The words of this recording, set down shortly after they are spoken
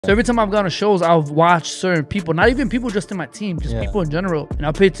So every time I've gone to shows, I've watched certain people, not even people just in my team, just people in general. And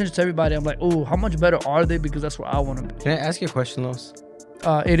I'll pay attention to everybody. I'm like, oh, how much better are they? Because that's where I want to be. Can I ask you a question, Los?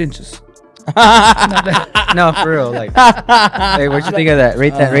 8 inches. No, for real. Like, hey, what'd you think of that?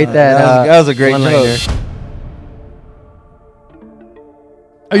 Rate that. That was a great joke.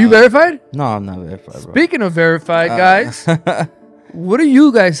 Are you verified? No, I'm not verified, bro. Speaking of verified, guys, what do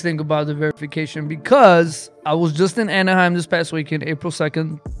you guys think about the verification? Because I was just in Anaheim this past weekend, April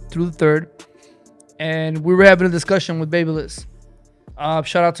 2nd through the 3rd, and we were having a discussion with Baby Liz.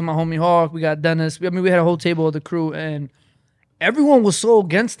 Shout out to my homie Hawk. We got Dennis. We had a whole table of the crew, and everyone was so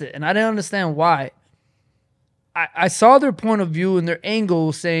against it, and I didn't understand why. I saw their point of view and their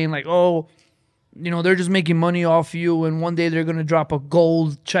angle saying like, oh, you know, they're just making money off you, and one day they're going to drop a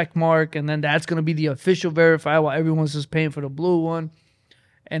gold check mark, and then that's going to be the official verified while everyone's just paying for the blue one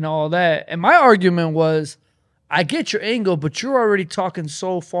and all that. And my argument was, I get your angle, but you're already talking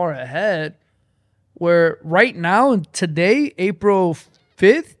so far ahead where right now, today, April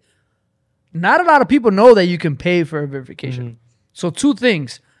 5th, not a lot of people know that you can pay for a verification. So 2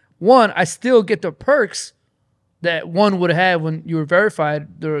 things. One, I still get the perks that one would have when you were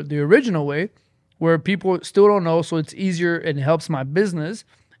verified the original way, where people still don't know, so it's easier and it helps my business.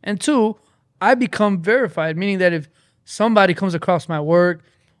 And 2, I become verified, meaning that if somebody comes across my work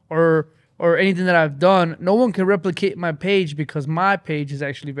or anything that I've done, no one can replicate my page because my page is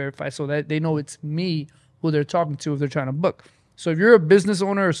actually verified, so that they know it's me who they're talking to if they're trying to book. So if you're a business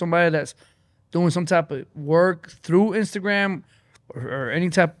owner or somebody that's doing some type of work through Instagram or any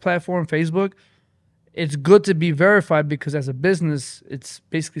type of platform, Facebook, it's good to be verified because as a business, it's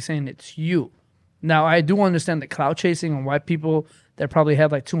basically saying it's you. Now, I do understand the clout chasing and why people that probably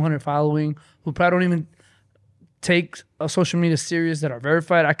have like 200 following, who probably don't even take a social media serious that are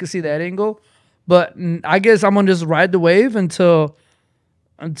verified. I can see that angle. But I guess I'm going to just ride the wave until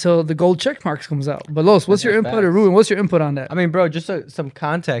the gold check marks comes out. But Los, what's your input? Or Ruben, what's your input on that? I mean, bro, just some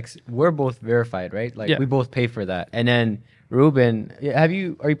context. We're both verified, right? Like, we both pay for that. And then Ruben, are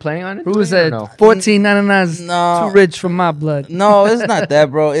you planning on it? Ruben said $14.99 is too rich for my blood. No, it's not that,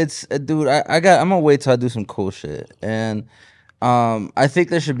 bro. It's dude. I'm gonna wait till I do some cool shit, and I think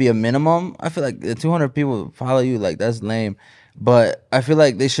there should be a minimum. I feel like 200 people follow you, like that's lame. But I feel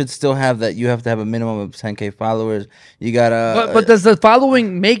like they should still have that. You have to have a minimum of 10K followers. You gotta. But does the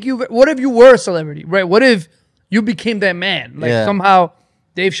following make you? What if you were a celebrity, right? What if you became that man? Like somehow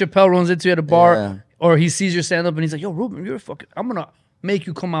Dave Chappelle runs into you at a bar. Or he sees your stand-up and he's like, yo, Ruben, you're I'm going to make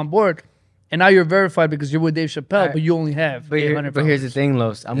you come on board. And now you're verified because you're with Dave Chappelle, but you only have 800 But here's the thing,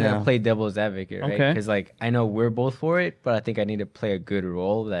 Los. I'm going to play devil's advocate, right? Because, like, I know we're both for it, but I think I need to play a good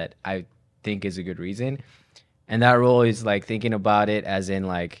role that I think is a good reason. And that role is, like, thinking about it as in,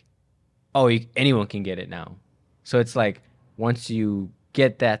 like, oh, anyone can get it now. So it's like, once you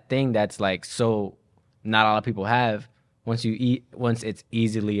get that thing that's, like, so not a lot of people have, once it's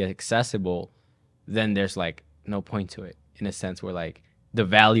easily accessible, then there's like no point to it in a sense where like the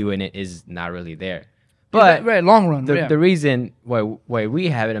value in it is not really there. But right, long run. The reason why we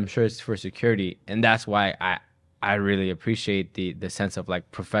have it, I'm sure, is for security, and that's why I really appreciate the sense of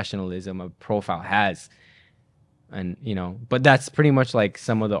like professionalism a profile has, and you know. But that's pretty much like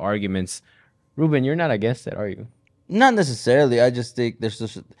some of the arguments. Ruben, you're not against it, are you? Not necessarily. I just think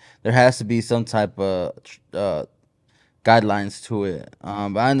there has to be some type of guidelines to it.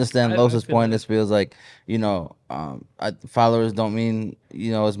 But I understand Los's point. This feels like, you know, followers don't mean,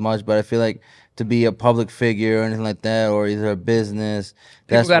 you know, as much, but I feel like to be a public figure or anything like that, or either a business,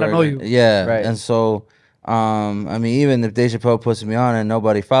 people gotta know you. Yeah, right. And so, I mean, even if Dave Chappelle puts me on and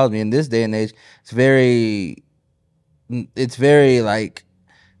nobody follows me in this day and age, it's very like,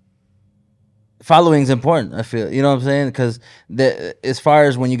 following's important, I feel. You know what I'm saying? Because as far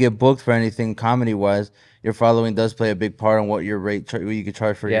as when you get booked for anything comedy-wise, your following does play a big part on what your rate, what you could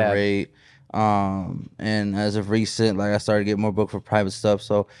charge for your rate. And as of recent, like I started getting more booked for private stuff.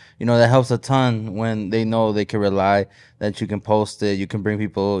 So, you know, that helps a ton when they know they can rely that you can post it. You can bring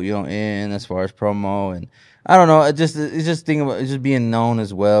people, you know, in as far as promo. And I don't know. It's just thinking about just being known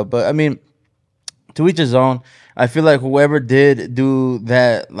as well. But I mean, to each his own. I feel like whoever did do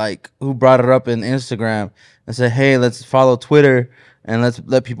that, like who brought it up in Instagram and said, hey, let's follow Twitter and let's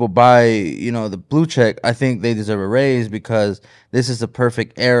let people buy, you know, the blue check. I think they deserve a raise because this is the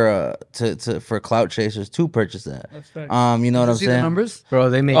perfect era for clout chasers to purchase that. That's fair. You know what I'm saying? The numbers, bro.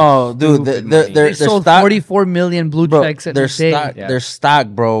 They make dude, they sold stock, 44 million blue checks at their stock. Their stock,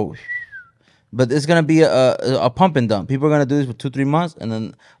 bro. But it's gonna be a pump and dump. People are gonna do this for 2-3 months, and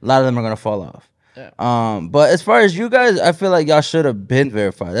then a lot of them are gonna fall off. Yeah. But as far as you guys, I feel like y'all should have been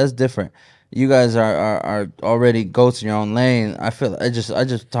verified. That's different. you guys are already goats in your own lane. I feel I just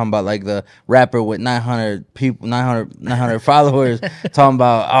talking about like the rapper with 900 people, 900 followers, talking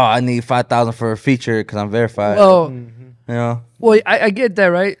about, oh, I need 5,000 for a feature because I'm verified. Well, you know. Well, I get that,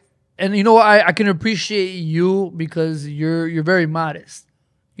 right? And you know what? I can appreciate you because you're very modest.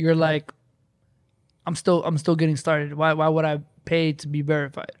 You're like, I'm still getting started. Why would I pay to be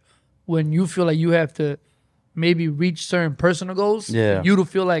verified? When you feel like you have to maybe reach certain personal goals, yeah, you to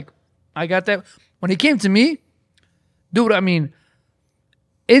feel like I got that. When it came to me, dude, I mean,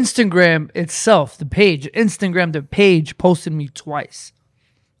 Instagram itself, the page posted me twice.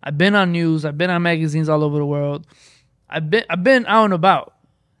 I've been on news, I've been on magazines all over the world. I've been out and about,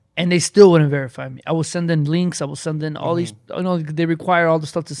 and they still wouldn't verify me. I was sending links, I was sending all these, you know, they require all the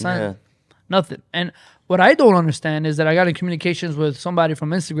stuff to sign. Yeah. Nothing. And what I don't understand is that I got in communications with somebody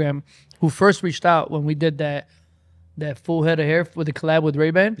from Instagram who first reached out when we did that full head of hair with the collab with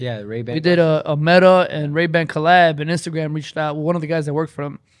Ray-Ban. Yeah, Ray-Ban. We did a Meta and Ray-Ban collab, and Instagram reached out. Well, one of the guys that worked for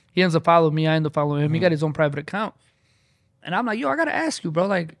him, he ends up following me. I end up following him. He got his own private account. And I'm like, yo, I got to ask you, bro.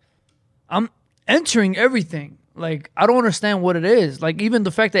 Like, I'm entering everything. Like, I don't understand what it is. Like, even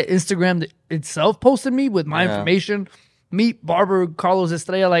the fact that Instagram itself posted me with my information, meet Barber Carlos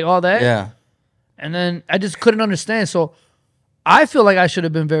Estrella, like all that. Yeah. And then I just couldn't understand. So I feel like I should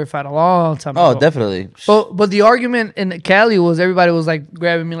have been verified a long time ago. Oh, definitely. But the argument in Cali was everybody was like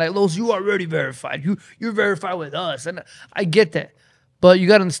grabbing me like, Los, you already verified. You're verified with us. And I get that. But you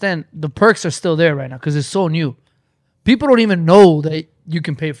got to understand, the perks are still there right now because it's so new. People don't even know that you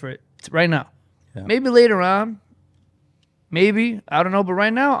can pay for it right now. Yeah. Maybe later on. Maybe. I don't know. But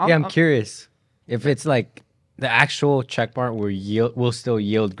right now. I'm curious if it's like the actual checkmark will still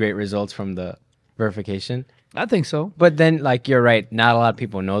yield great results from the verification. I think so. But then, like, you're right. Not a lot of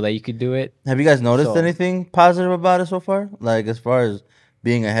people know that you could do it. Have you guys noticed anything positive about it so far? Like, as far as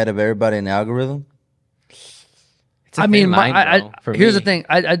being ahead of everybody in the algorithm? I mean, here's the thing.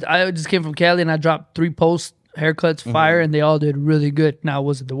 I just came from Cali and I dropped 3 posts, haircuts, fire, and they all did really good. Now,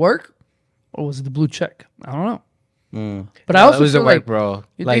 was it the work or was it the blue check? I don't know. But I also it was the feel work, like, bro.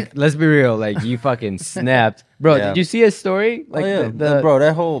 Like, let's be real. Like, you fucking snapped, bro. Did you see his story? Like, bro,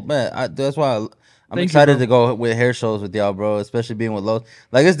 that whole man. That's why I'm excited to go with hair shows with y'all, bro. Especially being with Los.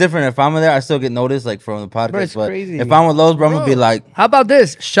 Like, it's different. If I'm there, I still get noticed, like, from the podcast. Bro, it's but crazy. If I'm with Los, bro, I'm gonna be like, how about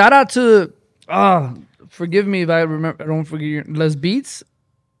this? Shout out to, forgive me if I remember. I don't forget your Les Beats.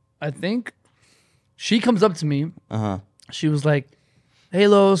 I think she comes up to me. She was like, "Hey,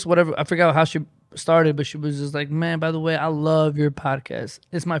 Los, whatever." I forgot how she started, but she was just like, "Man, by the way, I love your podcast.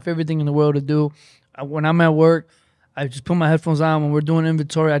 It's my favorite thing in the world to do. When I'm at work, I just put my headphones on. When we're doing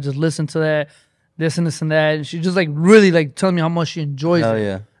inventory, I just listen to that, this and this and that." And she just like really like telling me how much she enjoys it.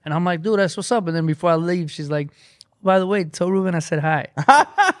 Yeah. And I'm like, dude, that's what's up. And then before I leave, she's like, "By the way, tell Ruben I said hi."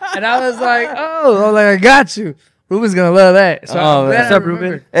 And I was like, oh, I'm like, I got you. Ruben's gonna love that. So what's up,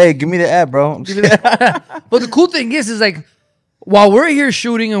 Ruben? Hey, give me the app, bro. But the cool thing is like, while we're here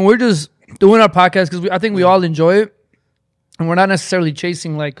shooting and we're just doing our podcast, because I think we all enjoy it, and we're not necessarily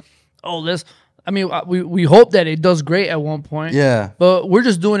chasing like, oh, this. I mean, we hope that it does great at one point. Yeah. But we're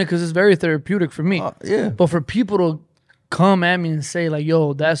just doing it because it's very therapeutic for me. Yeah. But for people to come at me and say like,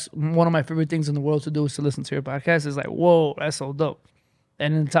 yo, that's one of my favorite things in the world to do is to listen to your podcast, it's like, whoa, that's so dope.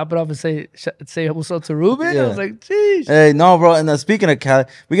 And then top it off and say what's up to Ruben. Yeah. I was like, geez. Hey, no, bro. And speaking of Cali,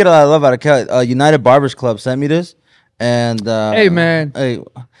 we get a lot of love out of Cali. United Barbers Club sent me this, and hey, man.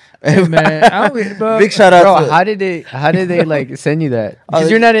 Hey, man. Big shout out, bro. How did they like send you that?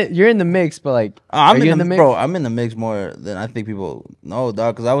 Because you're in the mix, but like, I'm in the mix, bro. I'm in the mix more than I think people know,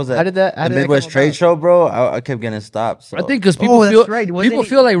 dog. Because I was at the Midwest Trade Show, bro. I kept getting stopped. So. I think because people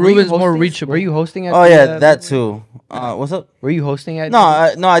feel like Ruben's more reachable. Were you hosting at? Oh yeah, that too. What's up? Were you hosting at?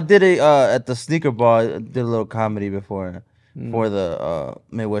 No, I did it at the Sneaker Ball. I did a little comedy before for the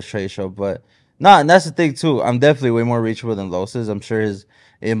Midwest Trade Show, but and that's the thing too. I'm definitely way more reachable than Los's. I'm sure his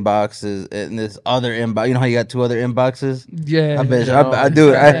inbox is in this other inbox. You know how you got 2 other inboxes? Yeah, I bet I do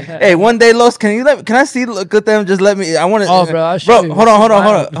it. Hey, one day, Los, can I see look at them? Just let me. I want to. Oh, bro,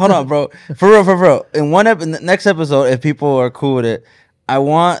 hold on, bro. For real. In the next episode, if people are cool with it, I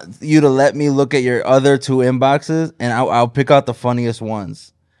want you to let me look at your other 2 inboxes, and I'll pick out the funniest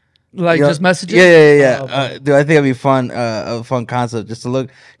ones. Like, you know, just messages? Yeah. Dude, I think it'd be fun, a fun concept just to look,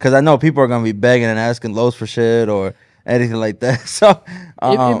 because I know people are gonna be begging and asking Los for shit or anything like that. So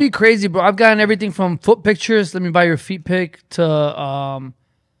it'd be crazy, bro. I've gotten everything from foot pictures. Let me buy your feet pic to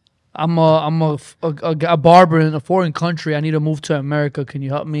I'm a barber in a foreign country. I need to move to America. Can you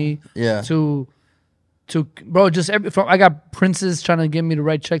help me? Yeah. To bro, I got princes trying to get me to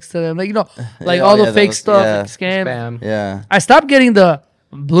write checks to them. Like, you know, like all the fake stuff, like scam. Yeah. I stopped getting the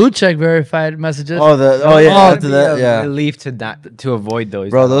Blue check verified messages. Relief to avoid those.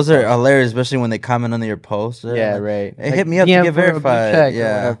 Bro, those are hilarious, especially when they comment under your post. Yeah, right. Hey, hit me up to get verified.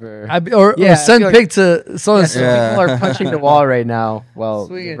 Yeah, or send pic to so and so. People are punching the wall right now. Well,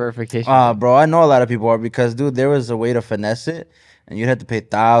 verification. Bro, I know a lot of people are because, dude, there was a way to finesse it. And you'd have to pay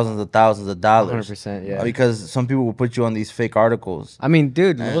thousands of dollars. 100%, yeah. Because some people will put you on these fake articles. I mean,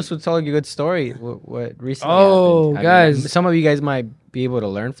 dude, Los would tell you a good story. What recently happened. Guys. Some of you guys might be able to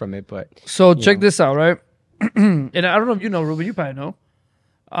learn from it, but... So, check this out, right? And I don't know if you know, Ruben. You probably know.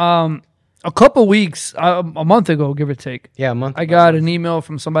 A couple weeks, a month ago, give or take. Yeah, a month ago. I got an email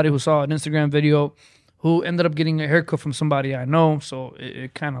from somebody who saw an Instagram video who ended up getting a haircut from somebody I know. So,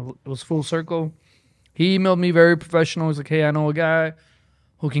 it kind of was full circle. He emailed me very professional. He's like, hey, I know a guy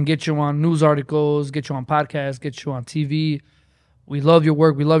who can get you on news articles, get you on podcasts, get you on TV. We love your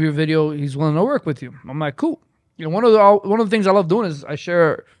work. We love your video. He's willing to work with you. I'm like, cool. You know, one of the things I love doing is I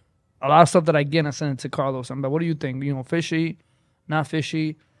share a lot of stuff that I get and I send it to Carlos. I'm like, what do you think? You know, fishy, not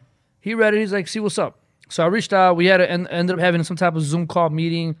fishy. He read it. He's like, see what's up. So I reached out. We had ended up having some type of Zoom call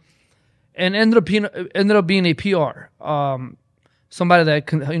meeting and ended up being a PR. Somebody that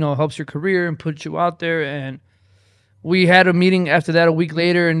can, helps your career and puts you out there. And we had a meeting after that a week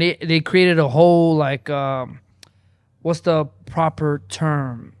later, and they created a whole what's the proper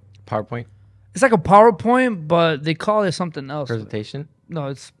term? PowerPoint. It's like a PowerPoint, but they call it something else. Presentation. No,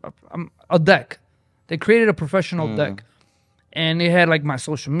 it's a deck. They created a professional deck, and they had like my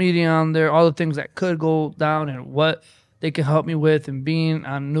social media on there, all the things that could go down, and what they could help me with, and being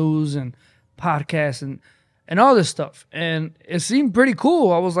on news and podcasts and all this stuff. And it seemed pretty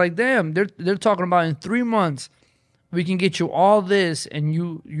cool. I was like, damn, they're talking about in 3 months we can get you all this and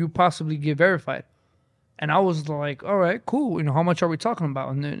you possibly get verified. And I was like, all right, cool. How much are we talking about?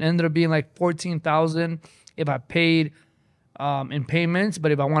 And it ended up being like $14,000 if I paid in payments,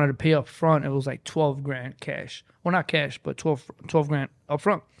 but if I wanted to pay up front, it was like 12 grand cash. Well, not cash, but 12 grand up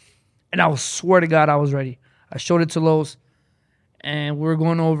front. And I swear to God, I was ready. I showed it to Los. And we were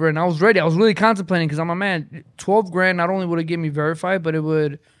going over, and I was ready. I was really contemplating because I'm a man. 12 grand not only would it get me verified, but it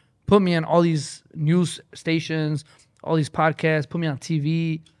would put me on all these news stations, all these podcasts, put me on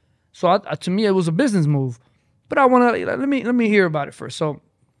TV. So to me, it was a business move. But I want to let me hear about it first. So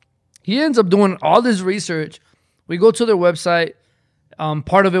he ends up doing all this research. We go to their website.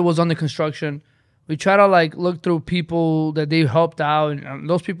 Part of it was under construction. We try to look through people that they helped out, and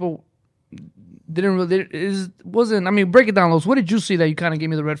those people didn't really, wasn't, I mean, break it down, Los. What did you see that you kind of gave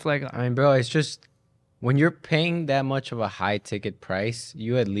me the red flag on? I mean, bro, it's just, when you're paying that much of a high ticket price,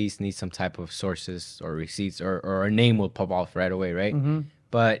 you at least need some type of sources or receipts, or a name will pop off right away, right? Mm-hmm.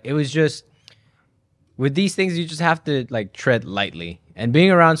 But it was just, with these things, you just have to tread lightly. And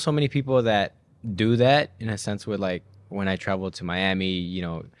being around so many people that do that, in a sense, with when I travel to Miami,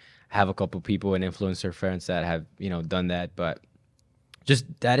 I have a couple people and influencer friends that have, done that. But just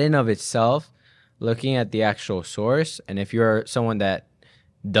that in of itself, looking at the actual source, and if you're someone that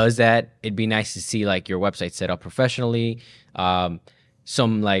does that, it'd be nice to see your website set up professionally,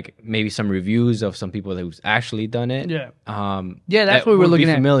 some maybe some reviews of some people who's actually done it. Yeah. That's what we're looking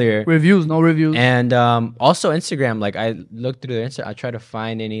at. Familiar reviews, no reviews, and also Instagram. I looked through their Instagram. I tried to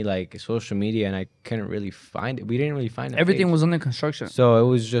find any social media, and I couldn't really find it. We didn't really find it. Everything was under construction. So it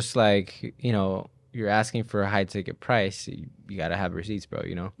was just you're asking for a high ticket price. You gotta have receipts, bro.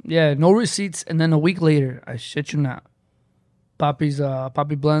 Yeah, no receipts, and then a week later, I shit you not, Poppy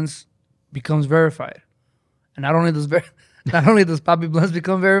Blends becomes verified, and not only does Poppy Blends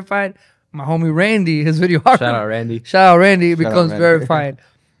become verified, my homie Randy, his videographer, shout out Randy, becomes verified,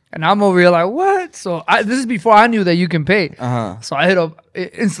 and I'm over here like, what? So this is before I knew that you can pay. So I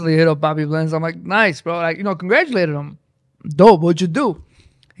instantly hit up Poppy Blends. I'm like, nice, bro. Congratulated him. Dope. What'd you do?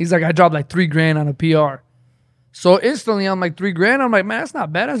 He's like, I dropped $3 grand on a PR. So instantly, I'm like, $3 grand? I'm like, man, that's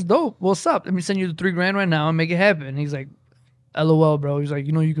not bad. That's dope. What's up? Let me send you the $3 grand right now and make it happen. And he's like, LOL, bro. He's like,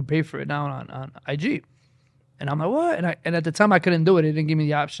 you could pay for it now on IG. And I'm like, what? And at the time, I couldn't do it. It didn't give me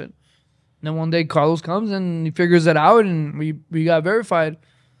the option. And then one day, Carlos comes and he figures it out, and we got verified,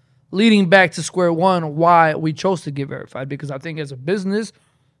 leading back to square one why we chose to get verified. Because I think as a business,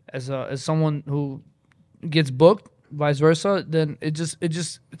 as someone who gets booked, vice versa, then it's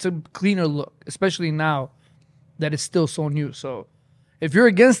a cleaner look, especially now that it's still so new. So if you're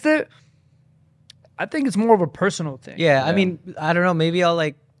against it, I think it's more of a personal thing. Yeah. I mean, I don't know. Maybe I'll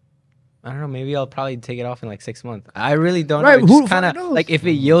probably take it off in 6 months. I really don't know. It's kind of if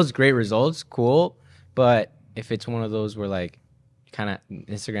it yields great results, cool. But if it's one of those where kind of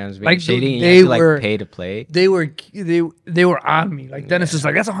Instagram's being Like, shady, and they you have to were- like pay to play. They were on me. Like Dennis is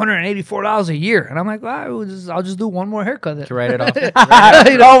like, that's $184 a year, and I'm like, well, I'll just do one more haircut. Then. To write it off.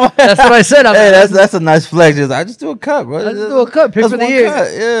 You know, that's what I said. Hey, that's a nice flex. I just do a cut, bro. I just do a cut. Pick That's for the one year.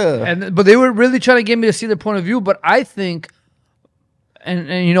 cut, yeah. But they were really trying to get me to see their point of view. But I think, and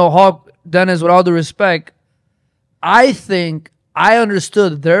you know, Hawk, Dennis, with all due respect, I think I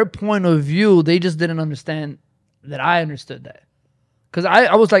understood their point of view. They just didn't understand that I understood that. Because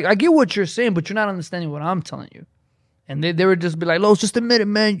I was like, I get what you're saying, but you're not understanding what I'm telling you. And they would just be like, Los, just admit it,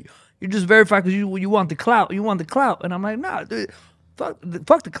 man. You're just verified because you want the clout. You want the clout. And I'm like, nah, dude, fuck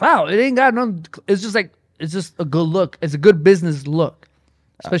the clout. It ain't got nothing. It's just a good look. It's a good business look.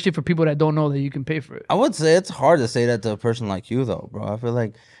 Especially for people that don't know that you can pay for it. I would say it's hard to say that to a person like you, though, bro. I feel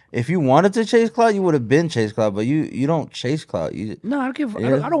like if you wanted to chase clout, you would have been chase clout, but you don't chase clout. No, I don't give.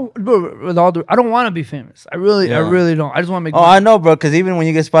 I don't. Bro, with all I don't want to be famous. I really don't. I just want to make. Oh, money. I know, bro. Because even when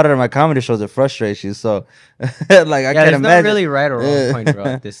you get spotted at my comedy shows, it frustrates you. So, like, I can't imagine. Not really right or wrong point, bro.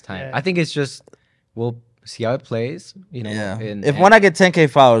 At this time, I think it's just we'll see how it plays. You know. Yeah. When I get 10K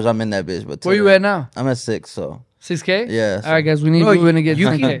followers, I'm in that bitch. But where you at now? I'm at 6. So 6K. Yeah. All right, guys. We're gonna get. You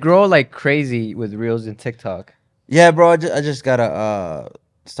 10K. can grow like crazy with reels and TikTok. Yeah, bro. I just gotta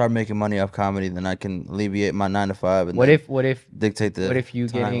start making money off comedy, then I can alleviate my 9 to 5. And what if dictate the? What if you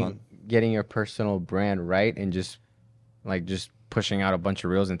getting your personal brand right and just pushing out a bunch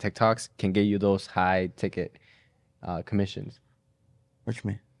of reels and TikToks can get you those high ticket commissions? What you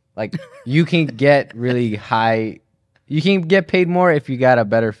mean? Like you can get really high. You can get paid more if you got a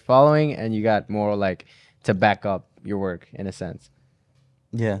better following and you got more like to back up your work in a sense.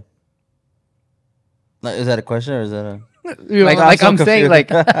 Yeah. Like, is that a question or is that a? Like I'm saying, like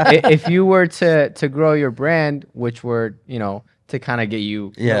if you were to grow your brand, which were to kind of get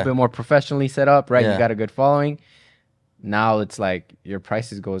you a little bit more professionally set up, right? You got a good following. Now it's like your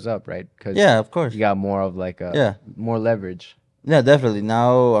prices goes up, right? Because of course you got more of like more leverage. Yeah, definitely.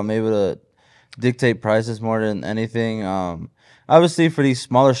 Now I'm able to dictate prices more than anything. Obviously for these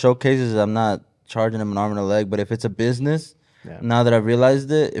smaller showcases, I'm not charging them an arm and a leg. But if it's a business. Yeah. Now that I've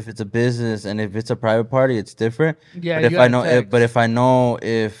realized it, if it's a business and if it's a private party, it's different. Yeah, but if I know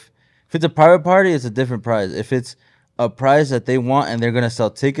if it's a private party, it's a different price. If it's a price that they want and they're gonna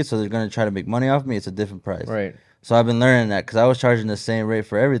sell tickets, so they're gonna try to make money off me, it's a different price. Right. So I've been learning that because I was charging the same rate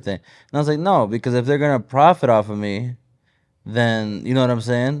for everything, and I was like, no, because if they're gonna profit off of me, then you know what I'm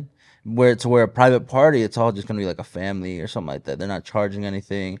saying. Where a private party, it's all just gonna be like a family or something like that. They're not charging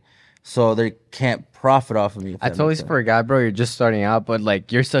anything. So they can't profit off of me. I totally forgot, bro. You're just starting out, but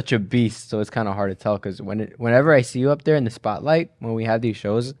like you're such a beast, so it's kind of hard to tell. Because whenever I see you up there in the spotlight when we have these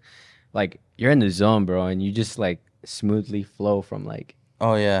shows, like you're in the zone, bro, and you just like smoothly flow from like.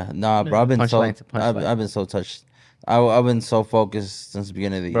 Oh yeah, nah, bro. I've been so touched. I've been so focused since the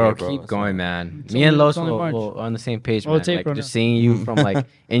beginning of the year, bro. Keep going, man. Me and Los will on the same page, man. Like just seeing you from like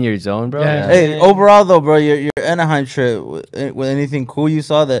in your zone, bro. Yeah. Hey, overall though, bro, your Anaheim trip, with anything cool you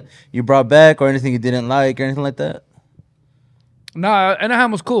saw that you brought back, or anything you didn't like, or anything like that? Nah,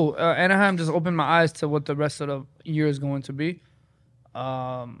 Anaheim was cool. Anaheim just opened my eyes to what the rest of the year is going to be.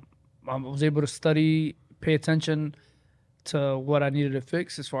 I was able to study, pay attention to what I needed to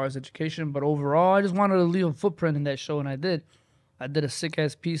fix as far as education, but overall, I just wanted to leave a footprint in that show, and I did. I did a sick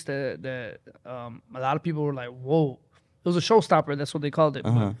ass piece that a lot of people were like, "Whoa!" It was a showstopper. That's what they called it.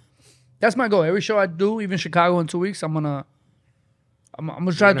 That's my goal. Every show I do, even Chicago in 2 weeks, I'm gonna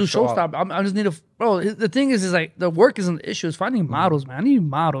try to do showstopper. I just need bro. The thing is like the work isn't the issue. It's finding models, man. I need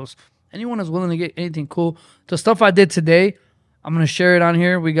models. Anyone that's willing to get anything cool. The stuff I did today, I'm gonna share it on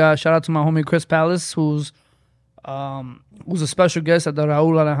here. We got shout out to my homie Chris Palace, who's a special guest at the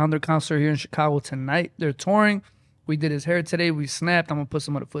Raul Alejandro concert here in Chicago tonight. They're touring. We did his hair today. We snapped. I'm going to put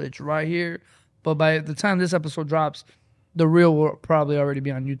some of the footage right here. But by the time this episode drops, the reel will probably already be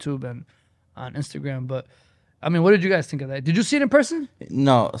on YouTube and on Instagram. But, I mean, what did you guys think of that? Did you see it in person?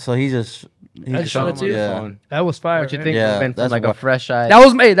 No. So he showed it to you? Yeah. That was fire. What you think? Yeah, that's like a fresh eye.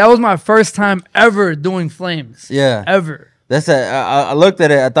 That was my first time ever doing flames. Yeah. Ever. I looked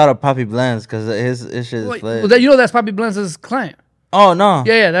at it. I thought of Poppy Blends because his shit is flames. Well, that's Poppy Blends' client. Oh, no.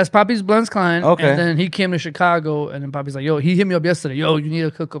 Yeah, that's Poppy's Blends client. Okay. And then he came to Chicago, and then Poppy's like, yo, he hit me up yesterday. Yo, you need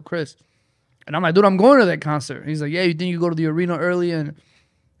to cook up Chris. And I'm like, dude, I'm going to that concert. He's like, yeah, you think you go to the arena early and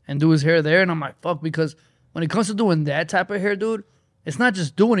do his hair there? And I'm like, fuck, because when it comes to doing that type of hair, dude, it's not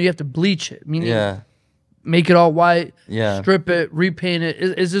just doing it. You have to bleach it. Meaning make it all white, strip it, repaint it.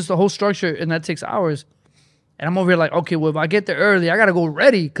 It's just the whole structure, and that takes hours. And I'm over here like, okay, well, if I get there early, I got to go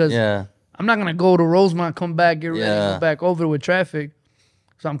ready because I'm not going to go to Rosemont, come back, get ready, go back over with traffic.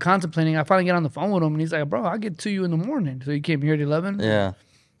 So I'm contemplating. I finally get on the phone with him, and he's like, "Bro, I'll get to you in the morning." So he came here at 11. Yeah.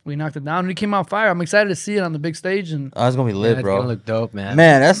 We knocked it down, and he came out fire. I'm excited to see it on the big stage. And it's gonna be lit, bro. It's gonna look dope, man.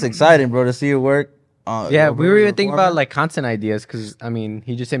 Man, that's exciting, bro, to see it work. Yeah, we were even thinking about like content ideas because I mean,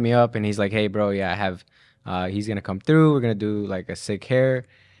 he just hit me up and he's like, "Hey, bro, yeah, I have. He's gonna come through. We're gonna do like a sick hair,"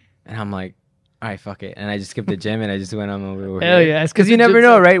 and I'm like, "All right, fuck it." And I just skipped the gym and I just went on over here. Hell yeah, because you never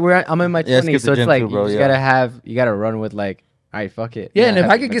know, right? I'm in my 20s, so it's like bro, you just gotta run with like, all right, fuck it. Yeah, and if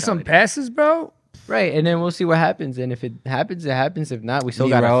I could get some passes, bro. Right, and then we'll see what happens. And if it happens, it happens. If not, we still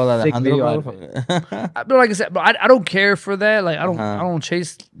got a sick video. But like I said, bro, I don't care for that. Like I don't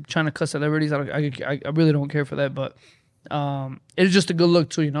chase trying to cuss celebrities. I really don't care for that. But it's just a good look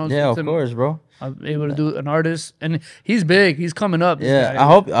too, you know. Yeah, of course, bro. I'm able to do an artist, and he's big. He's coming up. Yeah,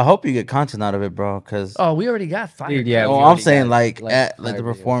 I hope you get content out of it, bro. Cause we already got fire. Dude, yeah. I'm saying like at like the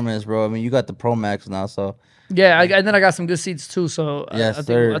performance, bro. I mean, you got the Pro Max now, so yeah. And then I got some good seats too. So yes,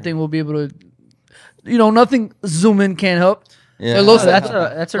 I think we'll be able to. You know, nothing zoom in can't help. Yeah,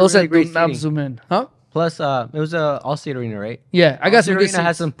 that's a really great seating. Zoom in, huh? Plus, it was a all-state arena, right? Yeah, I got some good seats.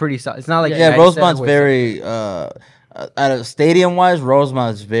 Has some pretty solid. It's not like Rosemont's very out of stadium wise.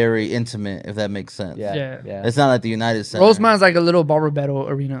 Rosemont's very intimate, if that makes sense. Yeah. It's not like the United Center. Rosemont's like a little barber battle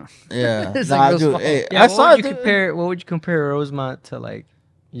arena. Yeah, It's nah, like dude, hey, I saw it. What would you compare Rosemont to like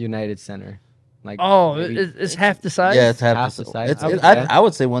United Center? Like it's half the size. Yeah, it's half the size. I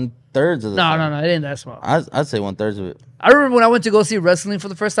would say 1/3 of the. No, it ain't that small. I'd say 1/3 of it. I remember when I went to go see wrestling for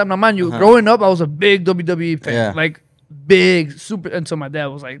the first time. Now, mind you, growing up, I was a big WWE fan. Yeah. Like big, super. Until my dad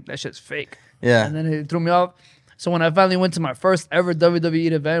was like, "That shit's fake." Yeah. And then it threw me off. So when I finally went to my first ever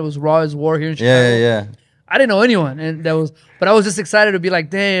WWE event, it was Raw is War here in Chicago. Yeah. I didn't know anyone, and but I was just excited to be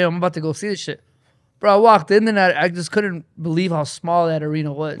like, "Damn, I'm about to go see this shit." Bro, I walked in and I just couldn't believe how small that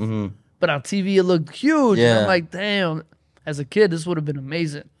arena was. Mm-hmm. But on TV, it looked huge. Yeah. And I'm like, damn, as a kid, this would have been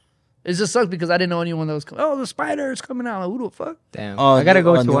amazing. It just sucked because I didn't know anyone that was coming. Oh, the Spider is coming out. Like, who the fuck? Damn. I got to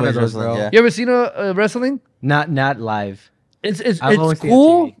go to one of those, bro. Yeah. You ever seen a wrestling? Not live. It's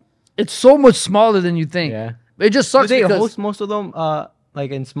cool. It's so much smaller than you think. Yeah. It just sucks. Do they host most of them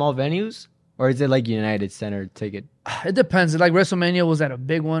like in small venues? Or is it like United Center ticket? It depends. Like WrestleMania was at a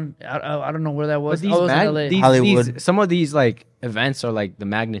big one. I don't know where that was. But was in LA. Hollywood. Some of these like events are like the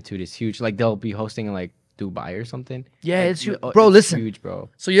magnitude is huge. Like they'll be hosting in like Dubai or something. Yeah, like, it's huge. Bro, listen. Huge, bro.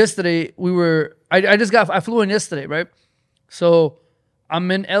 So yesterday I flew in yesterday, right? So I'm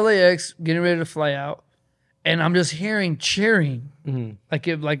in LAX getting ready to fly out, and I'm just hearing cheering, like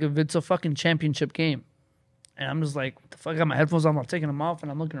if it's a fucking championship game, and I'm just like, what the fuck? I got my headphones on, I'm taking them off,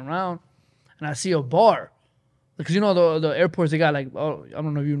 and I'm looking around, and I see a bar, because you know the airports they got like I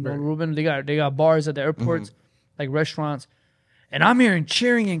don't know if you know Ruben, they got bars at the airports, like restaurants, and I'm hearing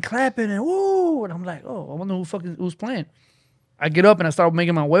cheering and clapping and woo, and I'm like, oh, I wonder who's playing. I get up and I start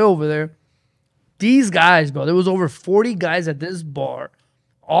making my way over there. These guys, bro, there was over 40 guys at this bar,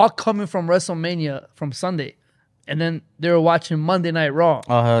 all coming from WrestleMania from Sunday. And then they were watching Monday Night Raw.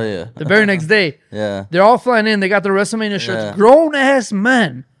 Oh, hell yeah. The very next day. Yeah. They're all flying in. They got their WrestleMania shirts. Grown-ass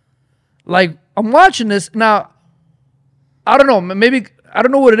men. Like, I'm watching this. Now, I don't know. Maybe, I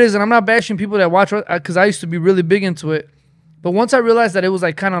don't know what it is. And I'm not bashing people that watch, because I used to be really big into it. But once I realized that it was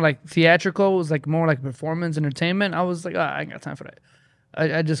like kind of like theatrical, it was like more like performance, entertainment, I was like, I ain't got time for that.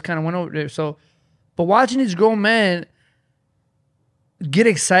 I just kind of went over there. So, but watching these grown men get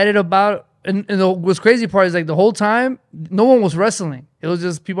excited about, and what's crazy part is like the whole time, no one was wrestling. It was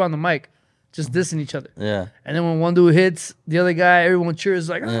just people on the mic, just dissing each other. Yeah. And then when one dude hits the other guy, everyone cheers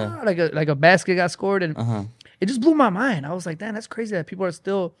like a basket got scored, and it just blew my mind. I was like, damn, that's crazy that people are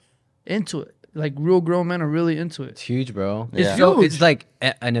still into it. Like real grown men are really into it. It's huge, bro. It's huge. huge. It's like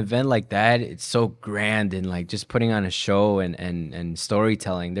an event like that. It's so grand and like just putting on a show and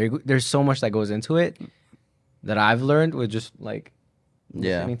storytelling. There's so much that goes into it that I've learned with just like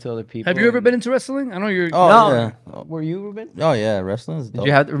listening to other people. Have you ever been into wrestling? I know you're. Oh yeah. Were you, Ruben? Oh yeah, wrestling's dope.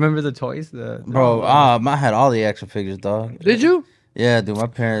 Did you remember the toys? Bro, I had all the action figures, dog. Did you? Yeah, dude, my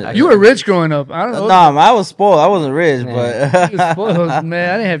parents. You were rich growing up. I don't know. Nah, I was spoiled. I wasn't rich, but You was spoiled, man.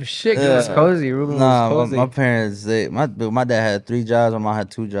 I didn't have shit. It was cozy. Ruben was cozy. My parents, my dad had 3 jobs. My mom had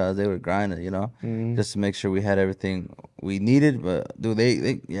 2 jobs. They were grinding, you know, just to make sure we had everything we needed. But dude,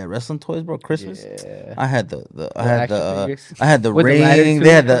 they wrestling toys, bro. Christmas. Yeah. I had I had the ring. I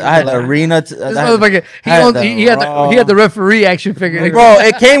had the arena. This motherfucker, he had the referee action figure. Bro,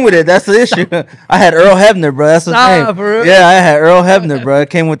 it came with it. That's the issue. I had Earl Hebner, bro. That's the name. For real? Yeah, I had Earl Hebner, bro.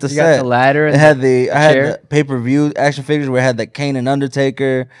 It came with the set. Got the ladder. I had the pay-per-view action figures where I had the Kane and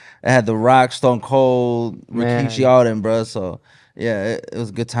Undertaker. I had the Rock, Stone Cold, Rikishi, all them, bro. So Yeah, it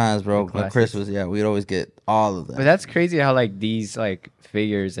was good times, bro. When Christmas, we'd always get all of that. But that's crazy how like these like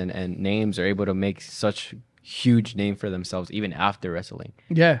figures and names are able to make such huge name for themselves even after wrestling.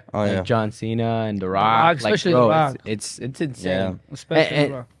 Yeah. Oh like yeah. John Cena and The Rock, especially The Rock. It's insane. Yeah. Especially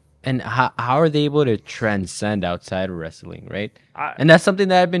The Rock. And how are they able to transcend outside of wrestling, right? And that's something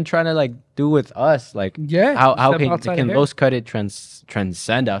that I've been trying to like do with us. Like, how can Los Cut It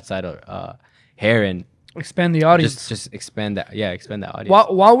transcend outside of hair and expand the audience? Just expand that. Yeah, expand that audience.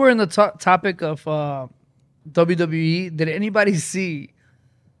 While we're in the topic of WWE, did anybody see?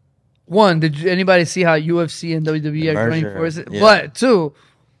 One, did anybody see how UFC and WWE are joining forces? Yeah. But two,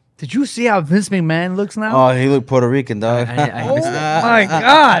 did you see how Vince McMahon looks now? Oh, he looked Puerto Rican, dog. Oh my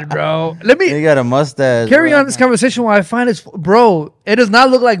God, bro! He got a mustache. Carry on this conversation while I find his bro. It does not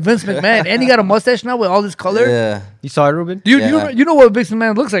look like Vince McMahon, and he got a mustache now with all this color. Yeah, you saw it, Ruben? You know what Vince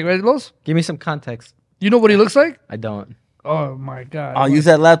McMahon looks like, right, Los? Give me some context. You know what he looks like? I don't. Oh my God! I'll use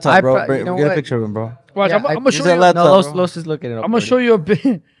that laptop, bro. Get a picture of him, bro. Watch, yeah, I'm gonna show you. Los is looking it up. I'm gonna show you a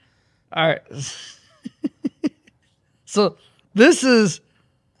bit. All right. So this is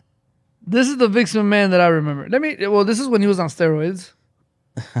the Vince McMahon that I remember. This is when he was on steroids,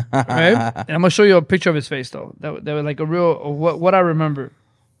 right? And I'm gonna show you a picture of his face though. That was like a real what I remember.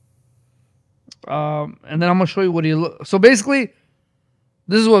 And then I'm gonna show you what he look. So basically,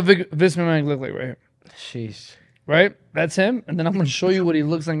 this is what Vince McMahon looked like right here. Jeez. Right, that's him. And then I'm gonna show you what he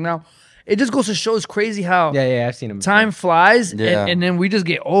looks like now. It just goes to show it's crazy how I've seen him. Time flies, and then we just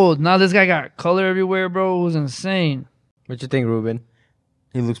get old. Now this guy got color everywhere, bro. It was insane. What you think, Ruben?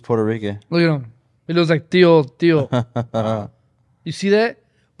 He looks Puerto Rican. Look at him. He looks like Theo. You see that?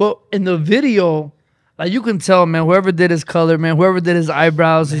 But in the video, like you can tell, man, whoever did his color, man, whoever did his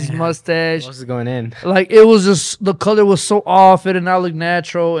eyebrows, his mustache. What's going in? Like it was just, the color was so off. It did not look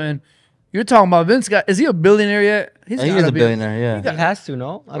natural. And you're talking about Vince. Is he a billionaire yet? He is a billionaire, yeah. He has to,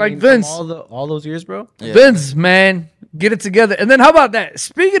 no? I mean, Vince. All those years, bro? Yeah. Vince, man, get it together. And then how about that?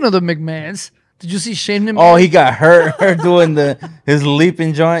 Speaking of the McMahons, did you see Shane McMahon? Oh, he got hurt doing his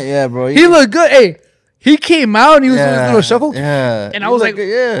leaping joint. Yeah, bro. He looked good. Hey, he came out and he was doing his little shuffle. Yeah. And I was like,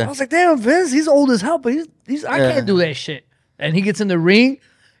 damn, Vince, he's old as hell, but I can't do that shit. And he gets in the ring.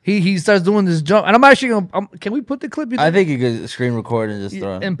 He starts doing this jump, and I'm actually gonna. Can we put the clip? I think you could screen record and just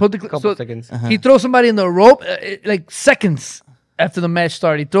throw it. And put the clip. Couple seconds. He throws somebody in the rope, like seconds after the match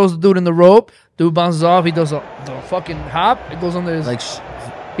started. He throws the dude in the rope. Dude bounces off. He does the fucking hop. It goes under his.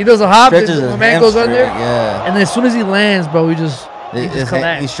 He does a hop. The man goes under. Yeah. And then as soon as he lands, bro, he just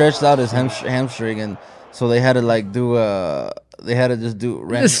he stretched out his hamstring, and so they had to do. They had to just do.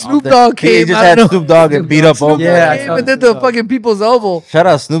 Snoop Dogg came. He just had Snoop Dogg and beat up over. Yeah, came and did the fucking people's elbow. Shout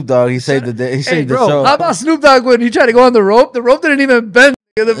out Snoop Dogg. He saved the day. He saved the show. How about Snoop Dogg when he tried to go on the rope? The rope didn't even bend.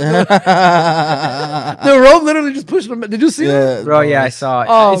 The rope literally just pushed him. Did you see that? Bro, yeah, I saw it.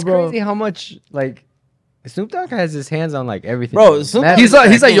 Oh, it's crazy how much Snoop Dogg has his hands on everything. Bro, he's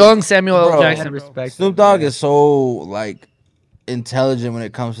a young Samuel L. Jackson. Respect Snoop Dogg is so intelligent when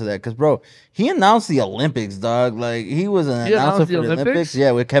it comes to that, because bro, he announced the Olympics, dog. Like he was an announcer for the Olympics.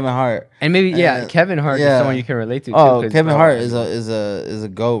 Yeah, with Kevin Hart. And maybe Kevin Hart is someone you can relate to. Oh, Kevin Hart is a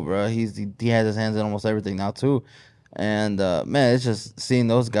GOAT, bro. He has his hands in almost everything now too. And man, it's just seeing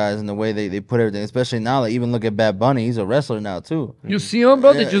those guys and the way they put everything, especially now. Like even look at Bad Bunny, he's a wrestler now too. You see him,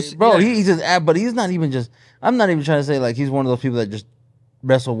 bro? He's just but he's not even just. I'm not even trying to say he's one of those people that just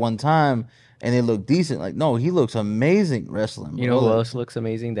wrestle one time and they look decent. No, he looks amazing wrestling. Bro. You know who else looks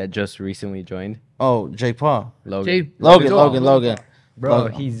amazing that just recently joined? Oh, Jake Paul. Logan. Bro,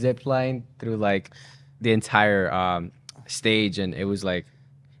 he ziplined through the entire stage, and it was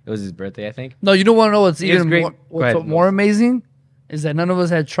his birthday, I think. No, you don't want to know what's more amazing is that none of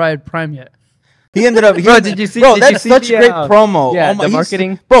us had tried Prime yet. He ended up. Bro, did you see? Bro, that's such great promo. Yeah, the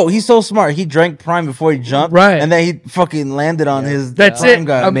marketing. Bro, he's so smart. He drank Prime before he jumped, right? And then he fucking landed on his. That's Prime it.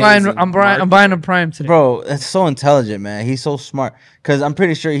 guy. I'm buying a Prime today. Bro, that's so intelligent, man. He's so smart. Because I'm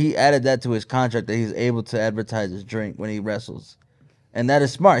pretty sure he added that to his contract that he's able to advertise his drink when he wrestles, and that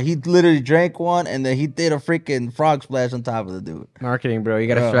is smart. He literally drank one, and then he did a freaking frog splash on top of the dude. Marketing, bro. You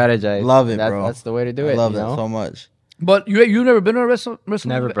gotta strategize. Love it, bro. That's the way to do it. I love that so much. But you've never been to a wrestling?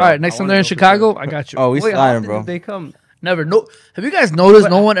 Never, bro. All right, next time they're in Chicago, I got you. Oh, we sliding, bro. They come. Never. No. Have you guys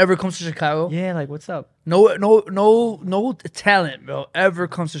noticed no one ever comes to Chicago? Yeah, what's up? No talent, bro, ever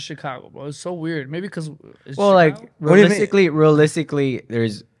comes to Chicago, bro. It's so weird. Maybe because realistically,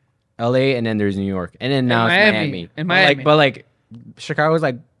 there's L.A. and then there's New York, and then now it's Miami. And Miami. But Chicago's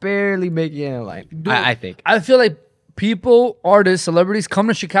barely making it. Dude, I think. I feel like people, artists, celebrities come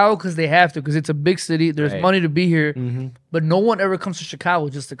to Chicago because they have to, because it's a big city. There's money to be here, but no one ever comes to Chicago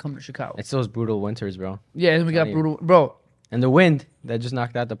just to come to Chicago. It's those brutal winters, bro. Yeah, and we got brutal, bro. And the wind that just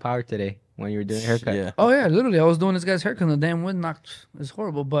knocked out the power today when you were doing a haircut. Yeah. Oh yeah, literally, I was doing this guy's haircut and the damn wind knocked. It's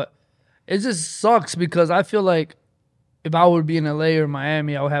horrible, but it just sucks because I feel like if I would be in LA or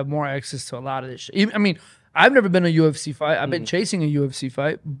Miami, I would have more access to a lot of this shit. I mean, I've never been a UFC fight. I've been chasing a UFC